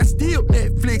it, like I steal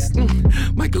Netflix.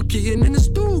 Michael Keaton in the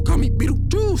stool, call me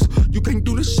Beetlejuice. You can't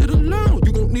do this shit alone,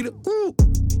 you gon' need a ooh.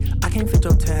 I can't fit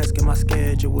your task in my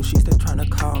schedule. She still tryna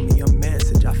call me a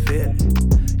message, I feel it.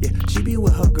 Yeah, she be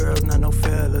with her girls, not no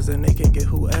fellas, and they can get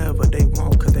whoever they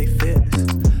want, cause they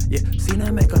fearless. Yeah, seen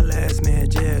her make her last man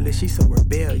jealous. She so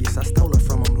rebellious, I stole her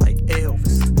from him like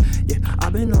Elvis. Yeah, I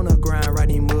been on the grind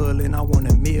writing mud, and I want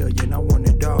 $1 million. I want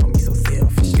it all, me so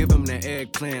selfish. Give him the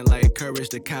eggplant like Courage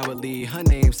the Cowardly. Her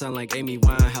name sound like Amy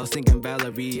Winehouse singing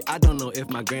Valerie. I don't know if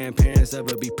my grandparents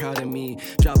ever be proud of me.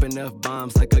 Dropping enough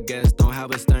bombs like a guest on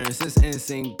Howard Stern. Since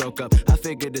NSYNC broke up, I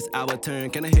figured it's our turn.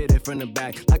 Can I hit it from the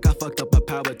back like I fucked up a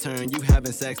power turn? You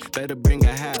having sex, better bring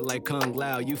a hat like Kung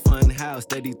Lao. You fun house,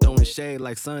 steady throwing shade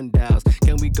like sundials.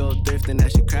 Can we go thrifting?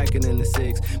 That shit cracking in the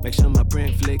 6. Make sure my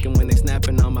print flicking when they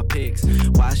snapping on my pics.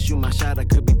 Why I shoot my shot, I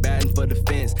could be batting for the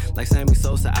fence. Like Sammy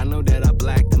Sosa, I know that I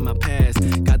blacked in my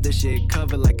past. Got this shit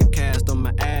covered like a cast on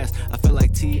my ass. I feel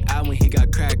like T.I. when he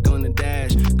got crack on the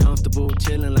dash. Comfortable,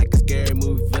 chilling like a scary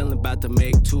movie villain. About to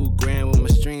make $2 grand when my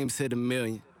streams hit 1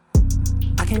 million.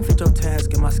 I can't fit your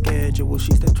task in my schedule.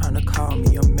 She still tryna call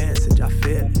me a message, I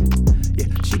feel it. Yeah,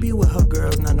 she be with her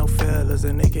girls, not no fellas,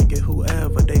 and they can get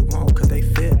whoever they want, cause they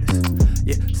fearless.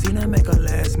 Yeah, seen her make her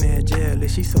last man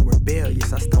jealous. She so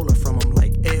rebellious, I stole her from him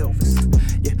like Elvis.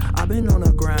 Yeah, I been on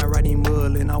the grind writing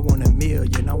mud, and I want $1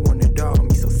 million. I want it all,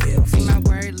 me so selfish. See, my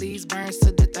word leaves burns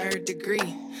to the 3rd degree.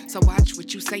 So watch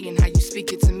what you say and how you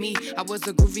speak it to me. I was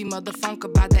a groovy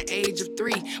motherfunker by the age of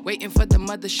 3, waiting for the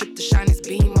mothership to shine its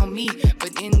beam on me.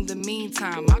 But in the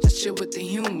meantime, I'll just chill with the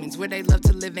humans, where they love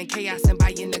to live in chaos and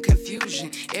buy into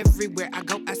confusion. Everywhere I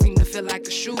go, I seem to feel like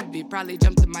a shooby. Probably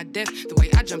jumped to my death the way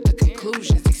I jumped to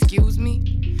conclusions. Excuse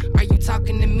me? Are you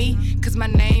talking to me? Cause my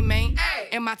name ain't,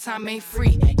 and my time ain't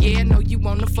free. Yeah, I know you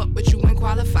wanna fuck, but you ain't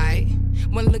qualified.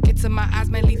 One look into my eyes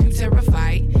may leave you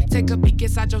terrified. Take a peek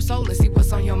inside your soul and see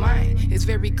what's on your mind. It's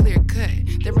very clear cut,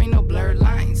 there ain't no blurred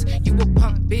lines. You a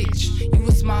punk bitch, you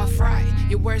a small fry.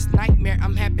 Your worst nightmare,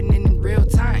 I'm happening in real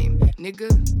time, nigga.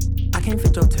 I can't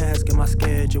fit your task in my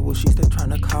schedule. She still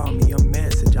tryna call me a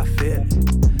message, I feel it.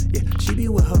 Yeah, she be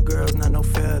with her girls, not no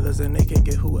fellas, and they can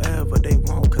get whoever they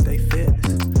want, cause they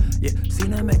fearless. Yeah,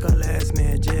 seen her make her last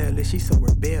man jealous. She so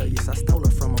rebellious, I stole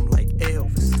her from him like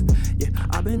Elvis. Yeah,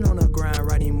 I been on the grind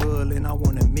writing mud, and I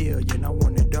want $1 million. I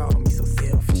want it all, me so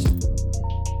selfish.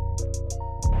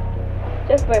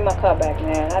 Just bring my car back,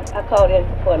 man. I called in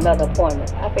for another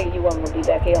appointment. I figured you weren't gonna be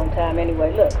back here on time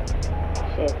anyway. Look,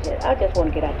 shit. I just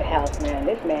want to get out the house, man.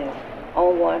 This man is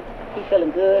on one. He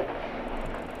feeling good.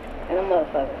 And a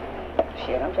motherfucker.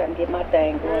 Shit, I'm trying to get my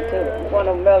thing going too. I'm going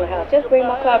to Maryland house. Just bring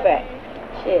my car back.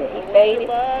 Shit, he made it.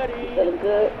 He feeling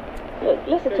good. Look,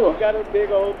 listen to him. You got a big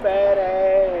old fat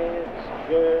ass,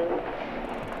 girl.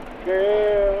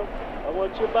 Girl, I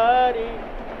want your body.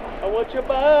 I want your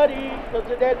body,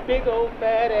 cause of that big old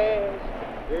fat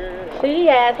ass, girl. See,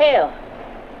 as hell.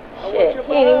 Shit,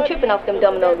 he ain't even tripping off them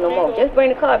dominoes no more. Just bring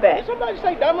the car back. Did somebody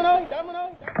say domino?